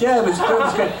once. Yeah, it was good. It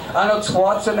was good. Arnold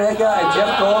Schwarzenegger and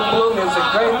Jeff Goldblum. It was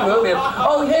a great movie.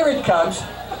 Oh, here it comes.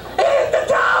 It hit the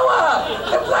tower!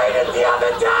 The plane hit the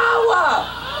other tower!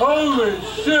 Holy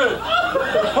shit!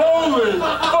 Holy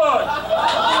fuck!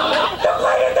 The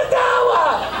plane hit the tower!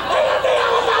 It hit the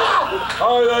other tower!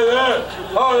 Oh, they did!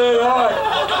 Oh, they died!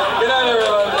 Get out of here,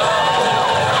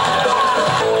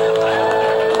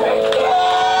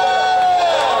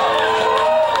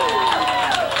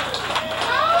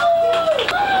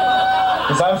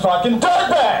 Because I'm fucking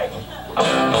dirtbag!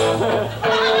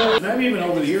 And I've even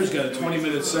over the years got a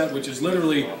 20-minute set, which is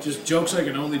literally just jokes I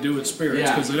can only do at Spirits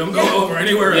because they don't go over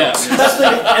anywhere else. That's the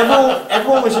thing.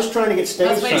 Everyone was just trying to get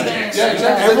stage time. Yeah, exactly.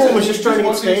 Everyone was just trying to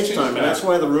get stage time, and that's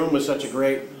why the room was such a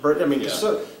great. I mean, because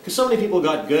so many people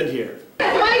got good here.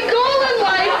 My goal in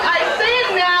life, I say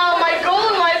it now, my goal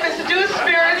in life is to do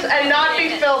Spirits and not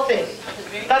be filthy.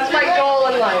 That's my goal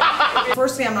in life.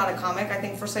 Firstly, I'm not a comic. I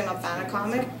think firstly, I'm a fan of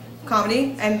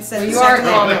comedy, and so you are a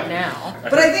comic now.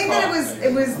 But I think that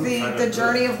it was the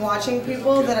journey of watching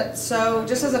people that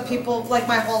just as a people, like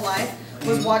my whole life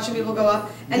was watching people go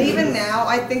up, and even now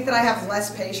I think that I have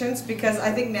less patience because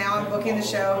I think now I'm booking the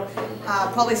show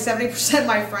probably 70%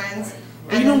 my friends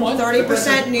and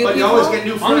 30% new people. But you always get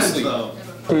new friends though.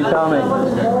 Can you tell me,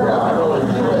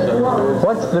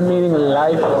 what's the meaning of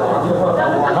life?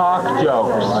 Cock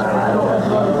jokes.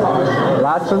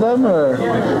 Lots of them, or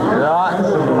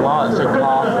lots of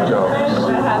cock jokes?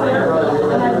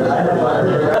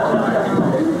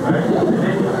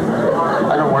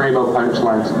 I don't worry about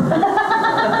punchlines.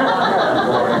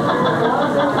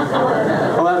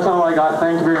 Well, that's all I got.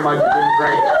 Thank you very much. You've been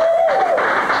great.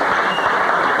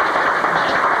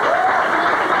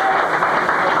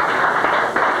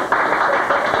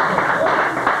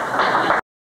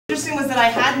 I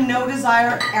had no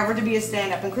desire ever to be a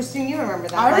stand-up, and Kristeen, you remember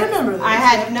that. I remember that. I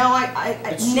had no, I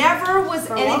never was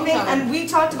anything, and we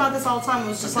talked about this all the time. It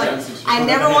was just like, I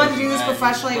never wanted to do this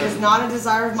professionally. It was not a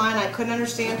desire of mine. I couldn't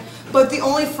understand. But the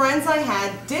only friends I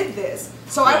had did this.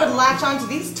 So I would latch onto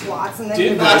these twats and then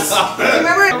do this.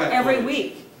 Remember it every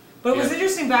week. But what was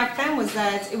interesting back then was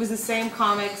that it was the same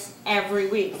comics every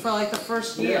week for like the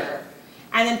first year.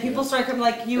 And then people started coming,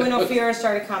 like you and Ophira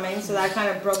started coming, so that kind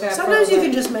of broke it up. Sometimes you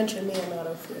can just mention me and not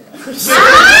Ophira. Mr.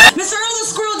 Earl the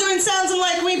Squirrel doing sounds, and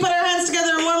like we put our hands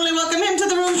together and warmly welcome him to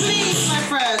the room, please, my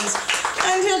friends.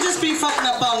 And he'll just be fucking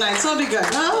up all night, so it'll be good.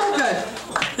 Oh, good.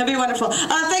 That'd be wonderful.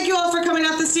 Thank you all for coming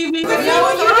out this evening. But you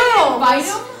didn't invite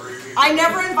him? I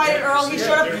never invited Earl. He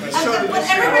showed up. But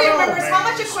everybody remembers how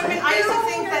much equipment. I used to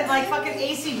think that like fucking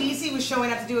AC/DC was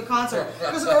showing up to do a concert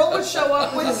because Earl would show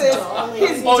up with his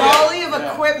dolly of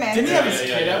equipment. Didn't he have his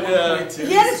kid at one point too?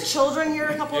 He had his children here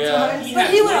a couple of times, He but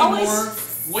had he would way always.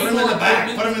 Put him in the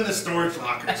back. Put him in the storage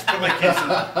lockers. Put my kids in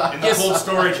the cold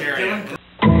storage area.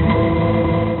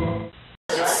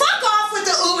 Fuck off with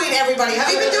the oohing, everybody.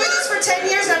 Have you been doing this for 10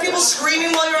 years? Have people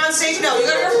screaming while you're on stage? No, you're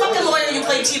a fucking lawyer, you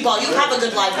play T-ball. You have a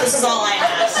good life. This is all I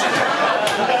ask.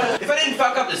 If I didn't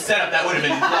fuck up the setup, that would have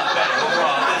been a lot better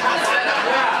overall.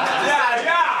 Yeah.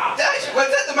 Was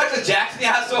that the Michael Jackson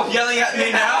asshole yelling at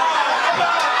me now?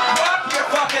 Fuck your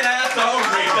fucking asshole,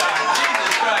 retard.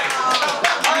 Jesus Christ.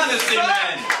 Honestly,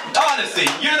 man. Honestly,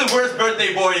 you're the worst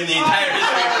birthday boy in the entire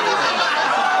history of the world.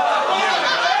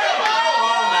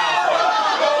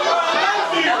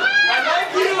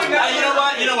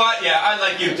 You know what? Yeah, I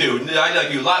like you too. I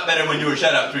like you a lot better when you were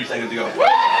shut up 3 seconds ago. You're a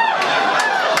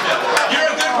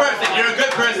good person. You're a good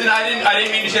person. I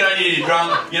didn't mean to shit on you. You're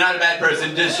drunk. You're not a bad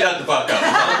person. Just shut the fuck up.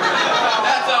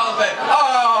 That's all I'm saying.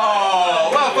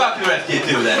 Oh, well, fuck the rest of you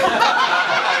too then.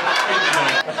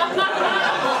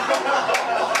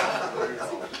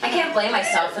 I can't blame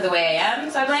myself for the way I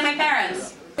am, so I blame my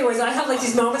parents. Anyways, I have like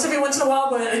these moments every once in a while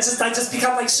where I just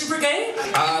become like super gay.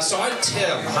 So I'm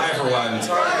Tim. Hi everyone.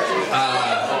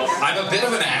 I I'm a bit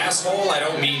of an asshole. I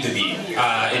don't mean to be.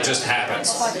 It just happens.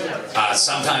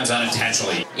 Sometimes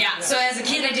unintentionally. Yeah, so as a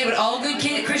kid, I did what all good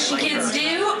Christian kids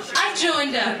do. I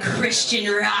joined a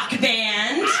Christian rock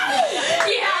band.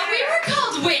 Yeah, we were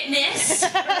called Witness. The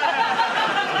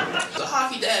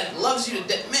hockey dad loves you to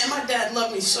death. Man, my dad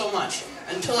loved me so much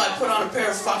until I put on a pair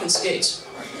of fucking skates.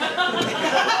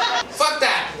 Fuck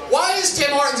that. Why is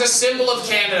Tim Hortons a symbol of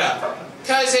Canada?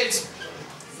 Because it's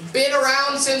been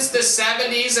around since the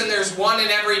 70s and there's one in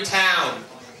every town.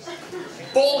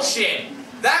 Bullshit.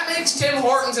 That makes Tim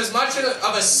Hortons as much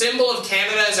of a symbol of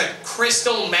Canada as a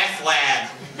crystal meth lab.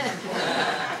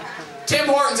 Tim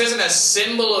Hortons isn't a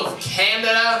symbol of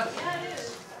Canada.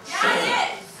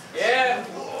 Yeah.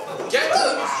 Get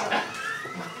the...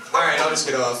 Alright, I'll just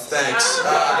get off. Thanks.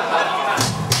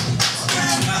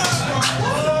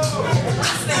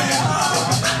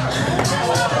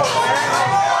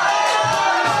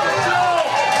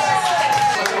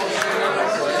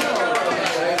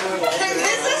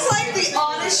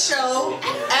 Show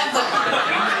ever.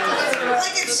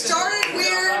 Like, it started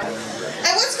weird.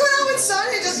 And what's going on with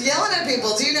Sonia just yelling at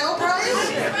people? Do you know, Brian?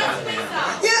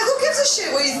 Yeah, who gives a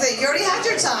shit what you think? You already had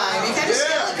your time. You can't just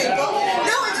yell at people.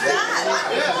 No, it's bad.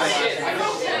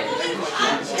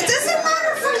 It doesn't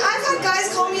matter. I've had guys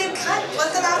call me a cunt.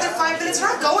 Let them have their 5 minutes.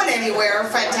 We're not going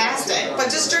anywhere. Fantastic. But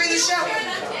just during the show.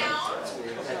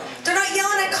 They're not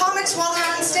yelling at comics while they're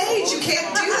on stage. You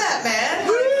can't do that, man.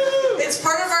 It's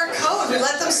part of our code. We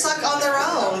let them suck on their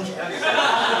own.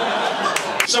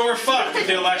 So we're fucked with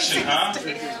the election, huh?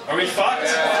 Are we fucked?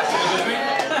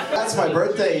 That's my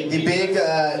birthday, the big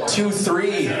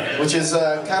 2-3, which is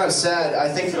kind of sad. I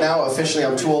think now officially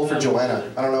I'm too old for Joanna.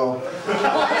 I don't know. I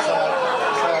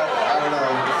don't know.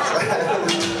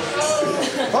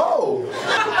 Oh!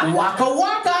 Waka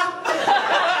waka!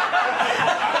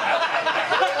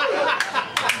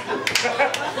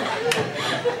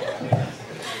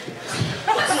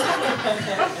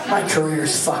 My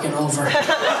career's fucking over.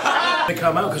 They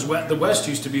come out because the West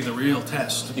used to be the real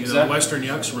test. You know, the Western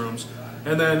Yucks rooms.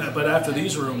 And then, but after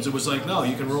these rooms, it was like, no,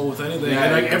 you can roll with anything. Yeah,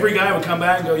 and like every guy would come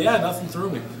back and go, yeah, nothing threw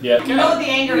me. Yeah. You know the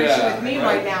anger issue with me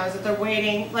right now is that they're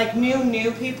waiting, like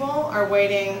new people are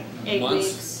waiting 8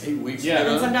 weeks. 8 weeks. Yeah. And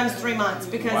then sometimes 3 months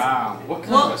because. Wow. What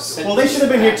kind of a sentence? Well, they should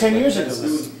have been here 10 years ago.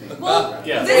 Well,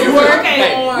 yeah. this is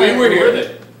okay. We were here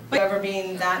then. Ever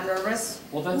been that nervous?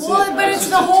 Well, that's But it's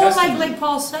the whole, like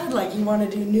Paul said, like you want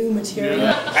to do new material.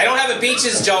 Yeah. I don't have a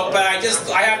beaches joke, but I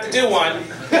have to do one,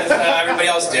 because everybody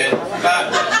else did.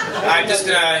 But I'm just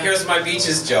gonna, here's my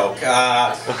beaches joke.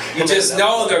 You just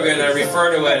know they're gonna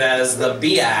refer to it as the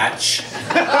biatch.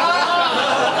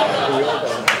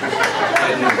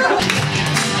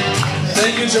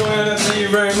 Thank you, Joanna. Thank you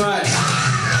very much.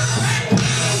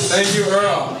 Thank you,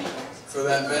 Earl, for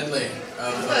that medley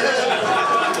of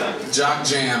Jock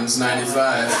Jams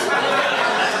 95.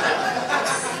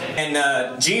 And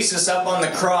Jesus up on the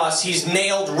cross, he's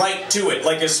nailed right to it,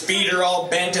 like his feet are all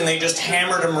bent and they just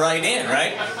hammered him right in,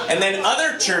 right? And then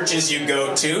other churches you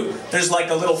go to, there's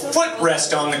like a little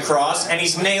footrest on the cross and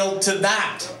he's nailed to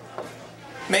that.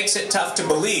 Makes it tough to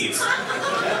believe.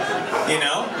 You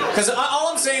know? Because all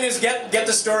I'm saying is get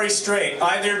the story straight.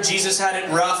 Either Jesus had it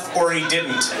rough or he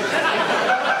didn't.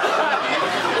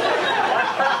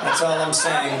 That's all I'm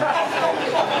saying.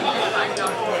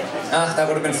 That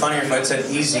would have been funnier if I'd said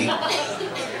easy.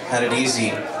 Had it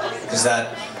easy. Because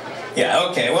that... Yeah,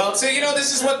 okay. Well, so, you know,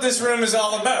 this is what this room is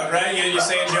all about, right? You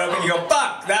say a joke and you go,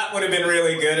 fuck, that would have been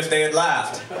really good if they had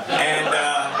laughed. And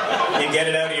you get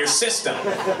it out of your system.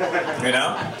 You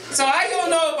know? So I don't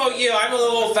know about you. I'm a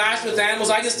little old-fashioned with animals.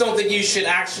 I just don't think you should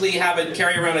actually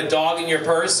carry around a dog in your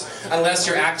purse unless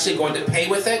you're actually going to pay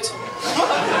with it.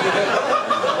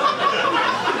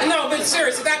 No, but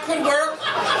seriously, that could work.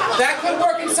 That could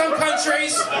work in some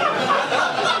countries.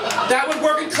 That would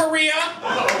work in Korea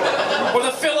or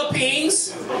the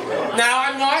Philippines. Now,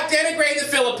 I'm not denigrating the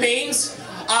Philippines.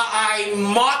 I'm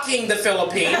mocking the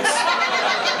Philippines.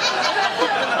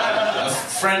 A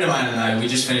friend of mine and I, we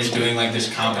just finished doing like this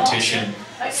competition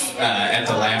at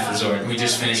the Laugh Resort. We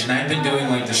just finished, and I've been doing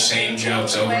like the same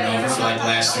jokes over and over for like the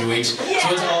last 3 weeks. So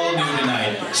it's all new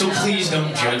tonight. So please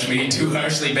don't judge me too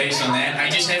harshly based on that. I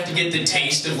just have to get the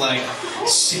taste of like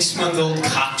 6-month-old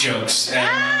cock jokes out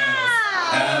of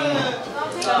my mouth.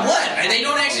 What? They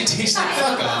don't actually taste like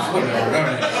fuck off. Whatever. All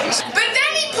right. But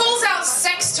then he pulls out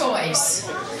sex toys.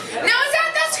 Now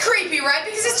that's creepy, right?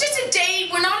 Because it's just a date.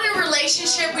 We're not in a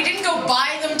relationship. We didn't go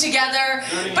buy them together.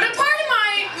 But a part of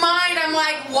my mind, I'm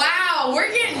like, wow, we're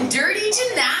getting dirty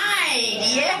tonight.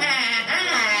 Yeah.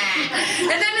 And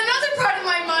then another part of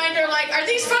my mind are like, are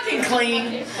these fucking clean?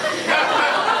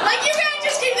 Like, you can't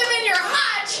just keep them in your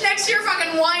hutch next to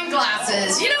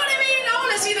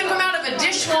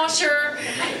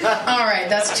All right,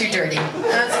 that's too dirty.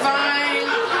 That's fine.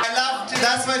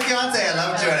 That's my fiance. I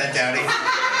love Joanna Downey.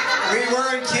 We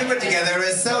were in Cuba together. It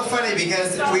was so funny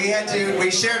because we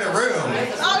shared a room.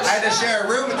 I had to share a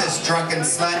room with this drunken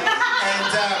slut,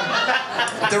 and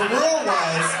the rule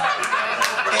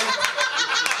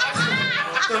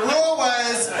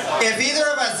was if either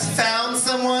of us found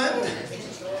someone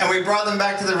and we brought them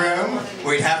back to the room,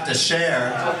 we'd have to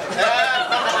share.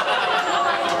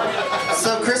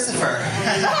 So Christopher.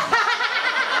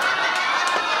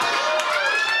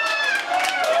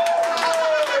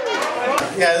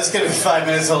 Yeah, this is going to be 5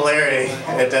 minutes of hilarity.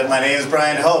 My name is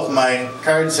Brian Hope. My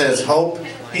card says Hope.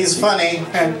 He's funny.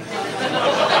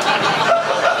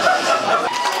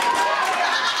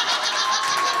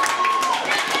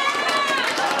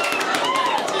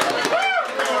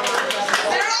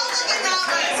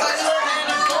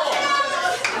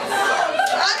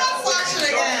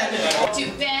 To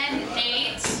Ben,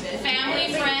 Nate,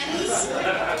 family, friends,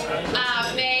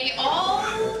 may all...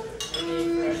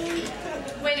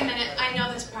 wait a minute, I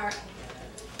know this part.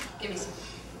 Give me some.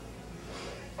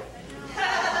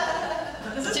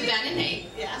 To Ben and Nate,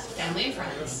 family and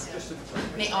friends,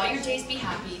 may all your days be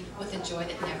happy with a joy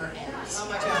that never ends. Oh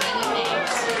my God. Ben and Nate.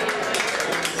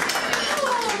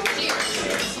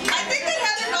 Cheers. I think that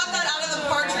Heather got that out of the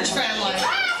Partridge Family.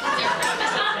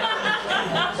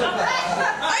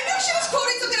 I knew she was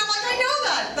quoting something. I'm like, I know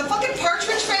that. The fucking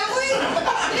Partridge Family?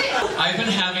 I've been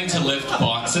having to lift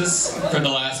boxes for the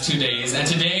last 2 days, and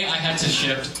today I had to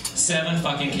ship 7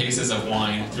 fucking cases of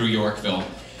wine through Yorkville.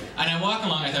 And I walk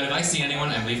along, I thought, if I see anyone,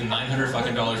 I'm leaving $900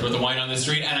 fucking worth of wine on the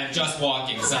street, and I'm just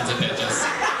walking, sons of bitches.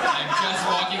 I'm just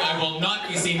walking. I will not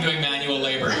be seen doing manual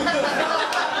labor.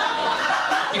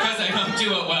 Because I don't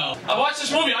do it well. I watched this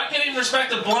movie. I can't even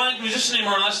respect a blind musician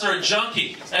anymore unless they're a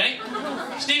junkie. Eh?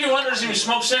 Stevie Wonder doesn't even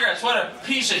smoke cigarettes. What a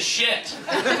piece of shit.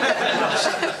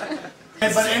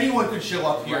 But anyone could show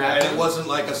up here, and it wasn't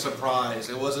like a surprise.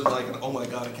 It wasn't like, an, oh my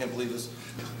God, I can't believe this.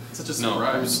 Such a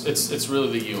surprise. No, it's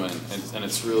really the UN, and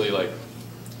it's really like.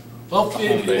 Well,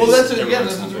 that's the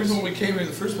reason when we came here in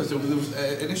the first place.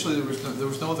 Initially, there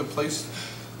was no other place.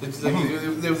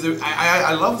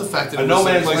 I love the fact that it was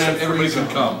a place that everybody could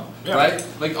come, right?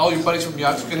 Like all your buddies from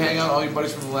Yachts can hang out, all your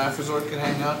buddies from the Laugh Resort can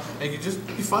hang out, and you can just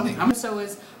be funny. So it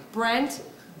was Brent,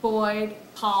 Boyd,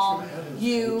 Paul,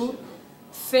 you,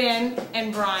 Finn,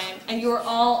 and Brian, and you were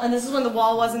all, and this is when the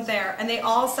wall wasn't there, and they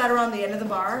all sat around the end of the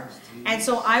bar, and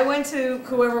so I went to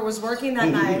whoever was working that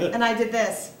night, and I did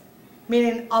this,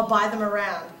 meaning I'll buy them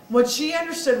around. What she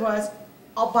understood was,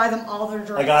 I'll buy them all their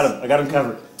drinks. I got them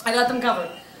covered. I got them covered.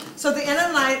 So at the end of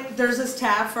the night, there's this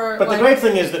tab for. But the great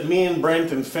thing is that me and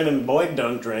Brent and Finn and Boyd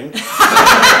don't drink. My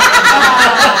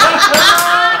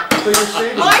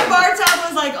bar tab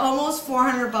was like almost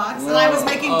 $400, and I was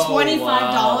making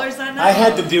 $25 that night. I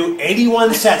had to do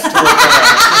 81 sets to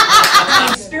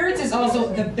work. Spirits is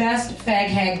also the best fag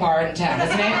hag bar in town,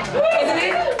 isn't it? Isn't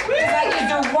it? It's like, is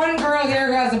there one girl here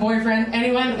who has a boyfriend?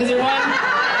 Anyone? Is there one?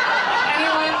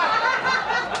 Anyone?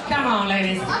 Come on,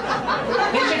 ladies.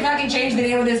 They should fucking change the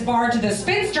name of this bar to the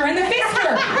Spinster and the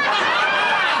Fister.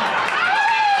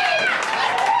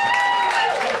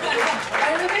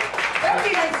 That would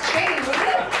be nice change, wouldn't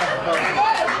it?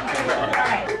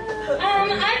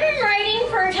 I've been writing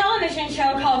for a television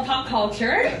show called Pop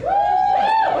Culture.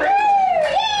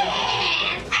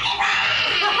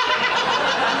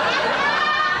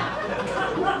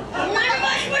 None of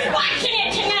us was watching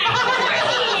it tonight.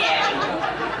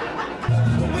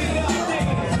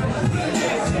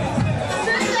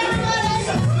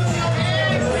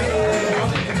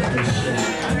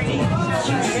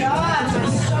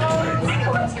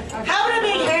 How a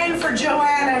big hand for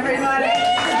Joanna, everybody.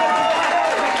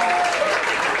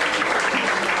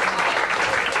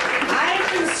 I've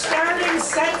been starting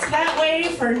sets that way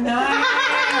for 9 years.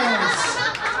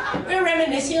 We're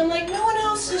reminiscing. I'm like, no one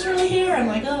else is really here. I'm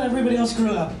like, oh, everybody else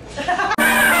grew up. Earl,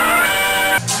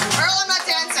 I'm not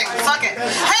dancing. Fuck it.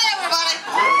 Hey, everybody.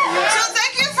 So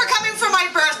thank you for coming for my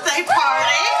birthday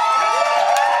party.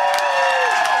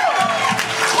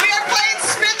 We are playing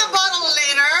Spin the Bottle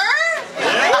later.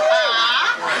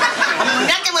 I'm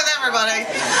necking with everybody.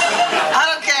 I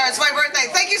don't care. It's my birthday.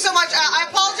 Thank you so much. I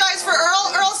apologize for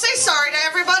Earl. Earl, say sorry to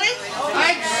everybody.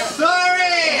 I'm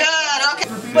sorry. Good. Okay.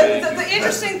 But the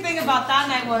interesting thing about that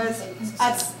night was,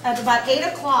 at about 8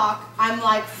 o'clock, I'm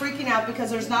like freaking out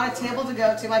because there's not a table to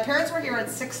go to. My parents were here at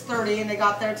 6:30 and they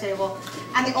got their table.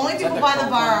 And the only people by the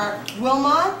bar are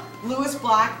Wilmot, Lewis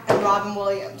Black, and Robin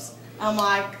Williams. And I'm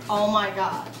like, oh my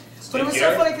God. But it was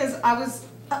so funny because I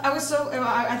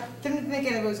didn't think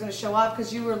anybody was going to show up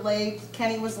because you were late,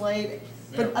 Kenny was late,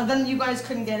 but then you guys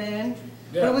couldn't get in.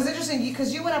 But it was interesting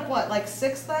because you went up what, like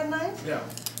 6th that night? Yeah.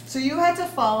 So you had to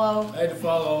follow. I had to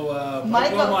follow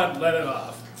Mike Wilmot let it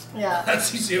off. Yeah.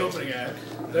 That's the opening act.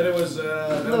 Then it was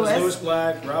Lewis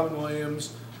Black, Robin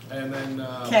Williams, and then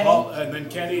Paul, and then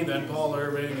Kenny, then Paul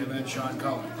Irving, and then Sean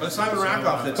Cullen. Simon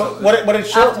Rakoff did something. What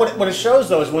it shows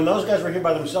though is when those guys were here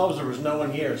by themselves, there was no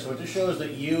one here. So it just shows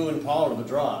that you and Paul are the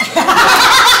draw.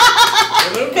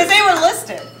 Because they were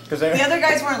listed. The other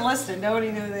guys weren't listed.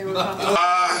 Nobody knew they were coming.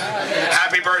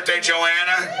 Happy birthday,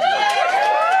 Joanna.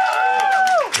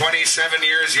 27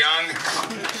 years young.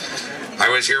 I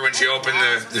was here when she opened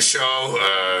the show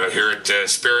here at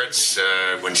Spirits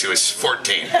when she was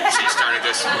 14. She started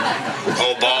this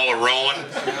whole ball of rolling,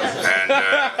 and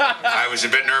I was a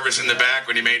bit nervous in the back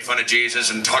when he made fun of Jesus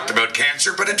and talked about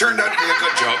cancer, but it turned out to be a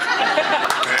good joke.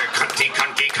 Cunty,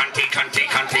 cunty, cunty, cunty,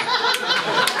 cunty.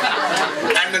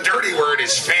 And the dirty word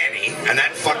is fanny, and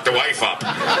that fucked the wife up.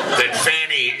 That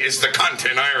fanny is the cunt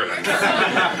in Ireland.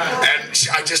 And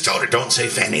I just told her, don't say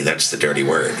fanny, that's the dirty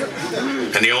word.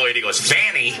 And the old lady goes,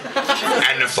 fanny?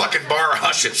 And the fucking bar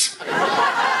hushes.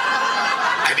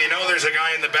 And you know there's a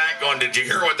guy in the back going, did you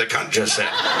hear what the cunt just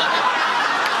said?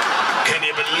 Can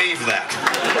you believe that?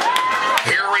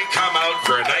 Here we come out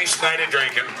for a nice night of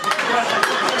drinking.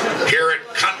 Here at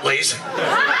Cuntley's.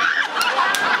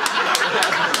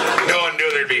 No one knew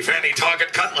there'd be fanny talk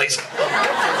at Cuntley's.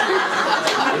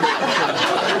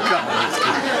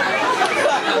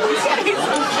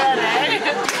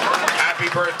 Happy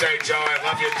birthday, Joe. I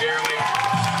love you dearly.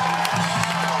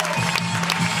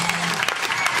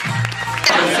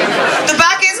 The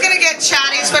back is going to get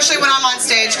chatty, especially when I'm on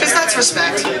stage, because that's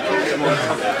respect.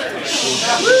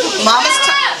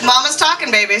 Mama's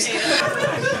talking, babies.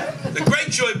 The great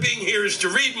joy of being here is to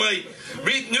read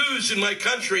news in my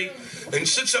country, and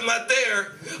since I'm not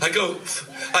there, I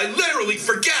literally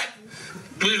forget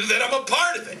that I'm a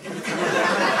part of it.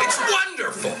 It's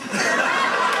wonderful.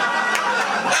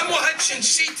 I'm watching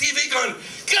CTV going,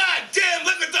 God damn,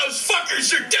 look what those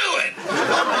fuckers are doing.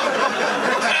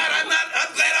 God, I'm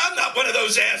glad I'm not one of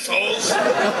those assholes.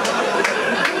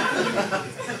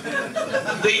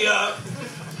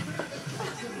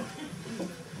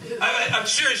 I'm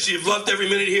serious, you've loved every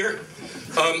minute here.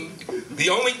 And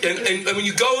when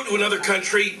you go to another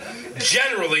country,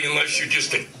 generally, unless you're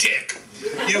just a dick,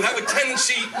 you have a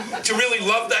tendency to really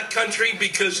love that country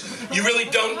because you really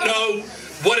don't know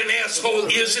what an asshole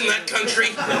is in that country.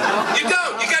 You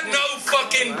don't. You got no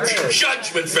fucking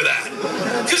judgment for that.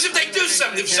 Because if they do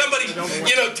something, if somebody,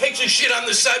 takes a shit on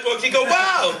the sidewalk, you go,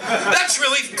 wow, that's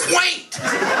really quaint.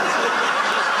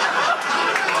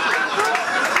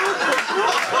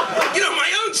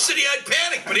 My own city, I'd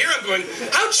panic, but here I'm going,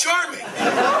 how charming.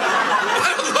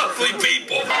 What lovely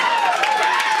people.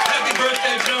 Happy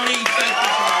birthday, Joni. Thank you.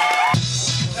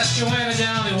 That's Joanna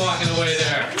Downey walking away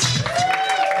there.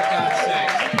 For God's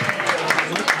sake.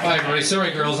 Bye, everybody.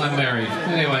 Sorry, girls, I'm married.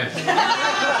 Anyway.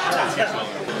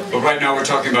 But right now we're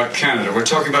talking about Canada. We're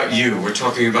talking about you. We're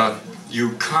talking about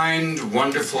you kind,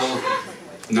 wonderful,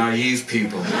 naive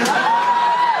people.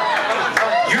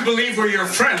 You believe we're your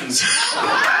friends.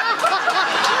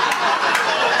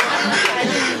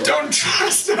 Don't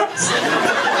trust us.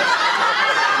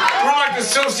 We're like the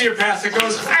sociopath that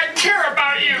goes, I care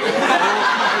about you.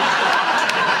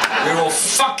 We will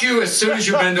fuck you as soon as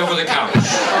you bend over the couch.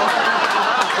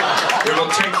 We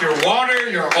will take your water,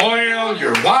 your oil,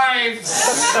 your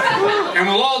wives, and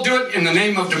we'll all do it in the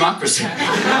name of democracy.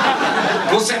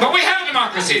 We'll say, but we have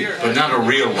democracy, but not a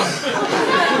real one.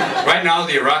 Right now,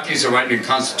 the Iraqis are writing a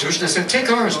constitution. I said, take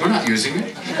ours, we're not using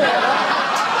it.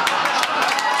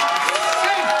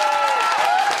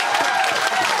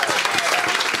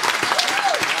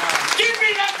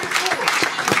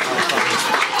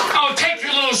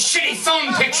 Shitty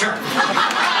phone picture.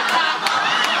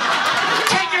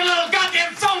 Take your little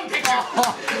goddamn phone picture.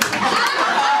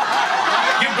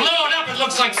 You blow it up, it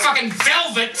looks like fucking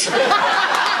velvet.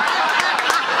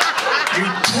 You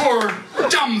poor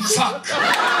dumb fuck.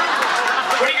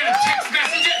 What are you gonna text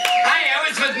message it? Hi, I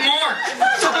was with Mork.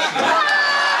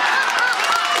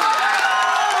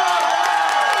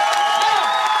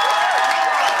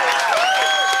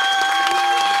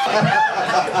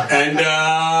 And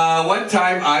one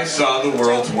time I saw the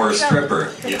world's worst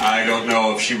stripper. I don't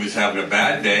know if she was having a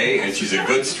bad day and she's a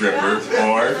good stripper,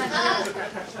 or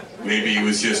maybe it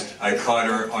was just I caught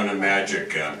her on a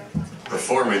magic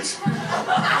performance.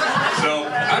 So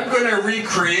I'm going to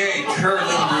recreate her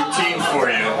little routine for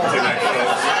you tonight,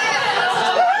 folks.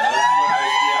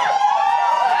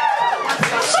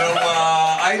 So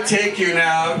I take you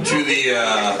now to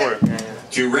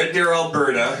to Red Deer,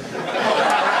 Alberta.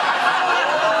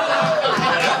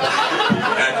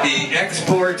 At the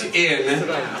export in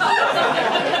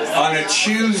on a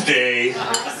Tuesday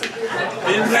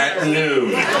at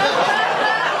noon.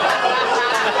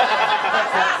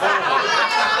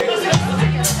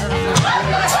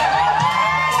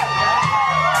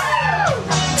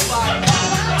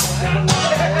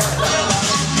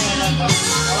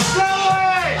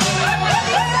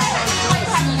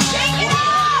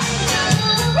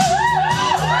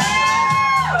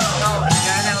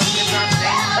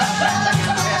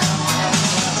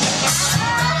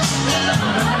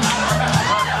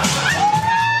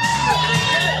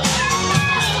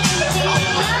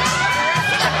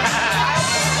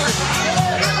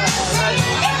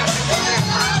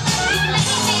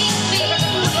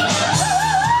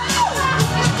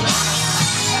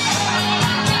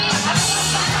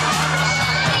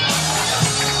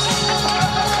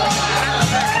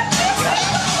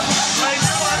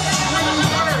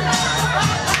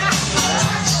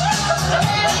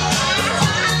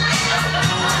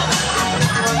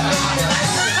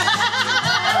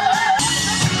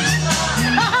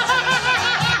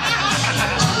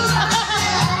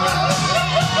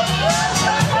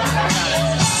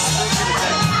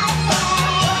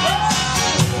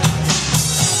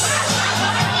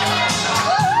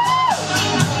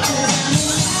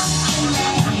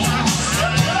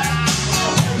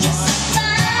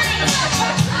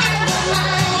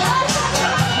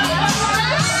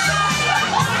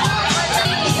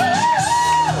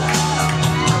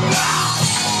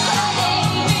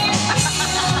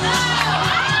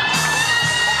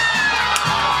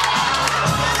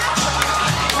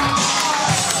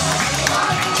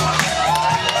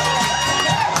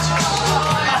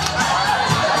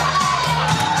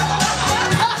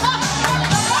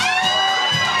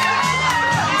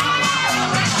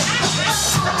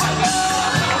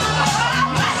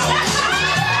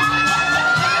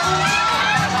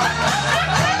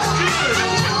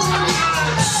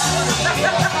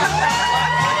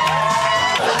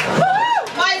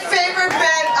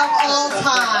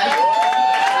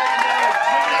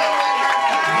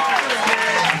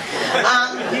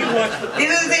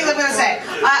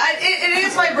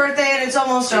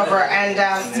 Almost over, and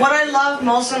what I love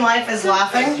most in life is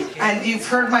laughing, and you've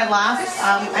heard my laugh,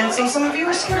 and so some of you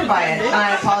are scared by it, and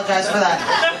I apologize for that.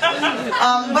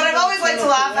 But I've always liked to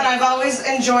laugh, and I've always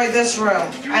enjoyed this room,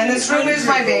 and this room is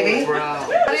my baby.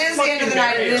 It is the end of the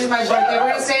night, it is my birthday. We're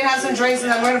going to stay and have some drinks,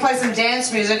 and then we're going to play some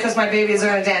dance music, because my babies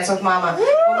are going to dance with Mama.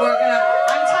 But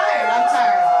I'm tired,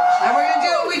 and we're going to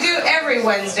do what we do every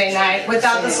Wednesday night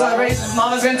without the celebrities.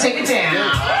 Mama's going to take it down.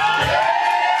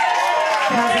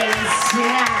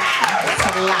 Yeah, that's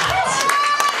a lot.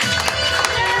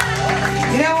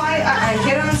 You know, I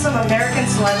hit on some American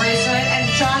celebrities tonight,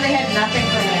 and John, they had nothing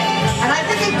for me. And I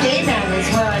think a gay man is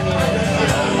where I needed.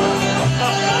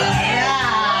 Yeah,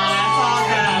 that's all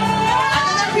good. And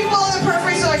then there are people on the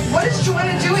periphery who are like, what is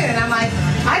Joanna doing? And I'm like,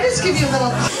 I just give you a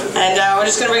little... And we're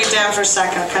just going to bring it down for a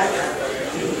second, okay?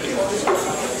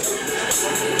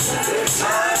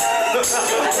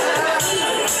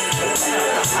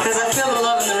 Because I feel the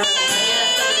love in the room.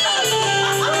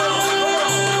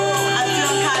 I feel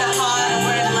kind of hot. I'm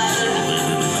wearing leather.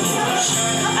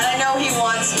 And I know he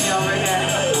wants me over here.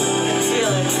 I feel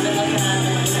it. He's been looking at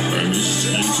me.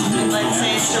 Like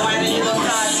saying, Joanna, you look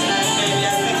hot tonight, baby.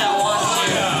 I think I want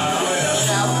you. You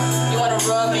know? You want to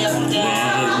rub me up and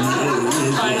down.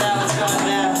 Find out what's going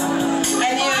down.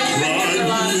 And you've been here a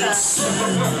long time.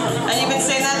 And you've been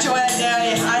saying that, Joanna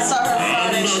Downey. I saw her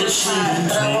Friday. She was hot,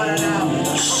 but I want to know.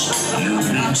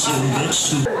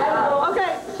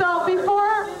 Okay, so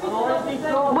before,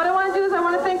 what I want to do is I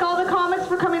want to thank all the comics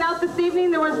for coming out this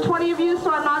evening. There was 20 of you,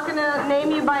 so I'm not going to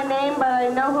name you by name, but I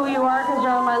know who you are because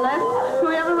you're on my list. Can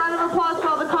we have a round of applause for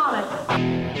all the comics?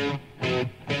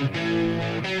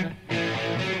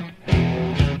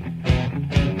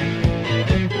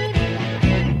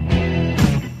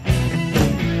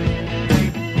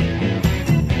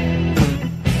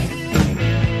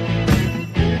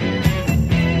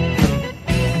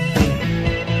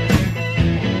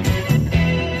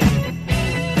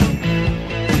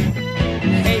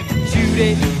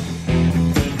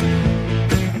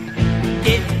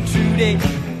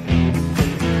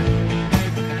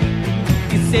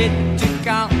 You said to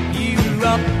call you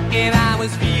up and I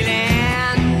was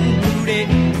feeling booty.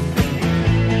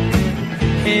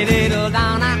 Hey little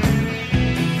Donna,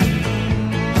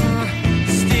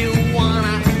 still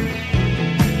wanna.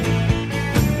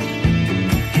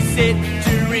 You said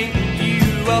to ring you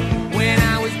up when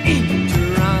I was in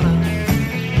Toronto.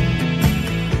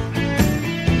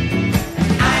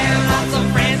 I have lots of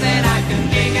friends that I can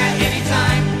gig at any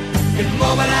time. Can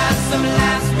mobilize some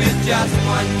laughs with just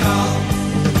one call.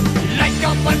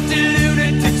 A bunch of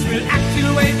lunatics will act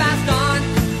till way past dawn.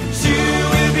 Sure,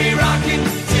 we'll be rocking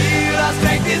till our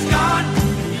strength is gone.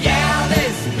 Yeah,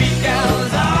 this beat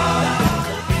goes on.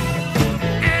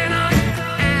 And on,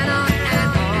 and on, and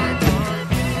on.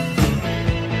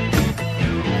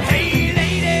 Hey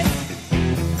lady,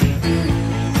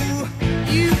 ooh,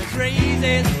 you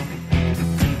crazy.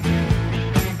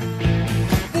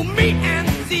 Well, me and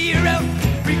Zero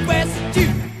request you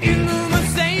in the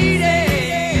Mercedes.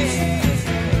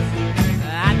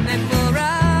 And then we'll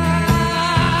ride.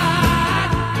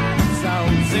 So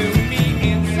zoom me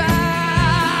inside.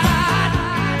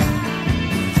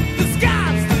 The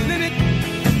sky's the limit.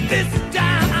 This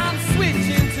time I'm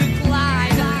switching to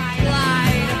glide.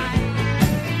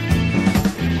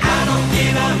 I don't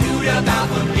give a hoot about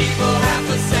what people have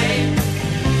to say.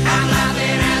 I'm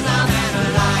laughing as I'm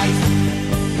analyzed.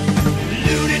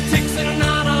 Lunatics and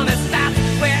anonymous, that's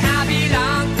where I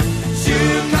belong.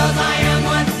 Sure, 'cause I am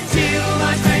one till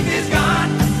my strength is gone.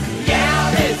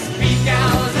 Yeah, this beat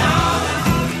goes on.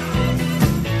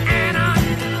 And on,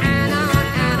 and on,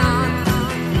 and on.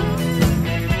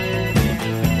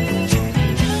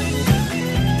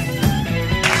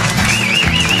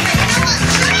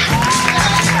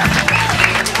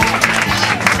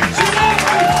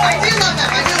 I do love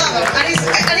him.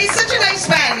 And he's such a nice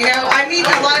man, you know. I meet a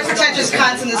lot of pretentious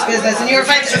cunts in this business, and you're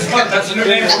friends. That's the new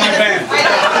name for my band.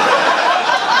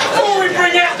 Before we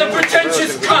bring out the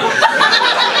pretentious cunt,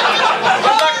 I'd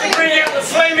like to bring out the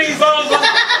flaming vulva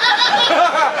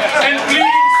and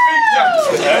bleeding sphincter.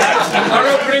 Our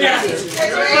opening act.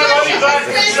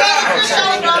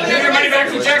 Give your money back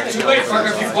to Jack. Too late,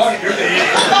 fucker. If you bought it, you're the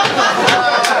idiot.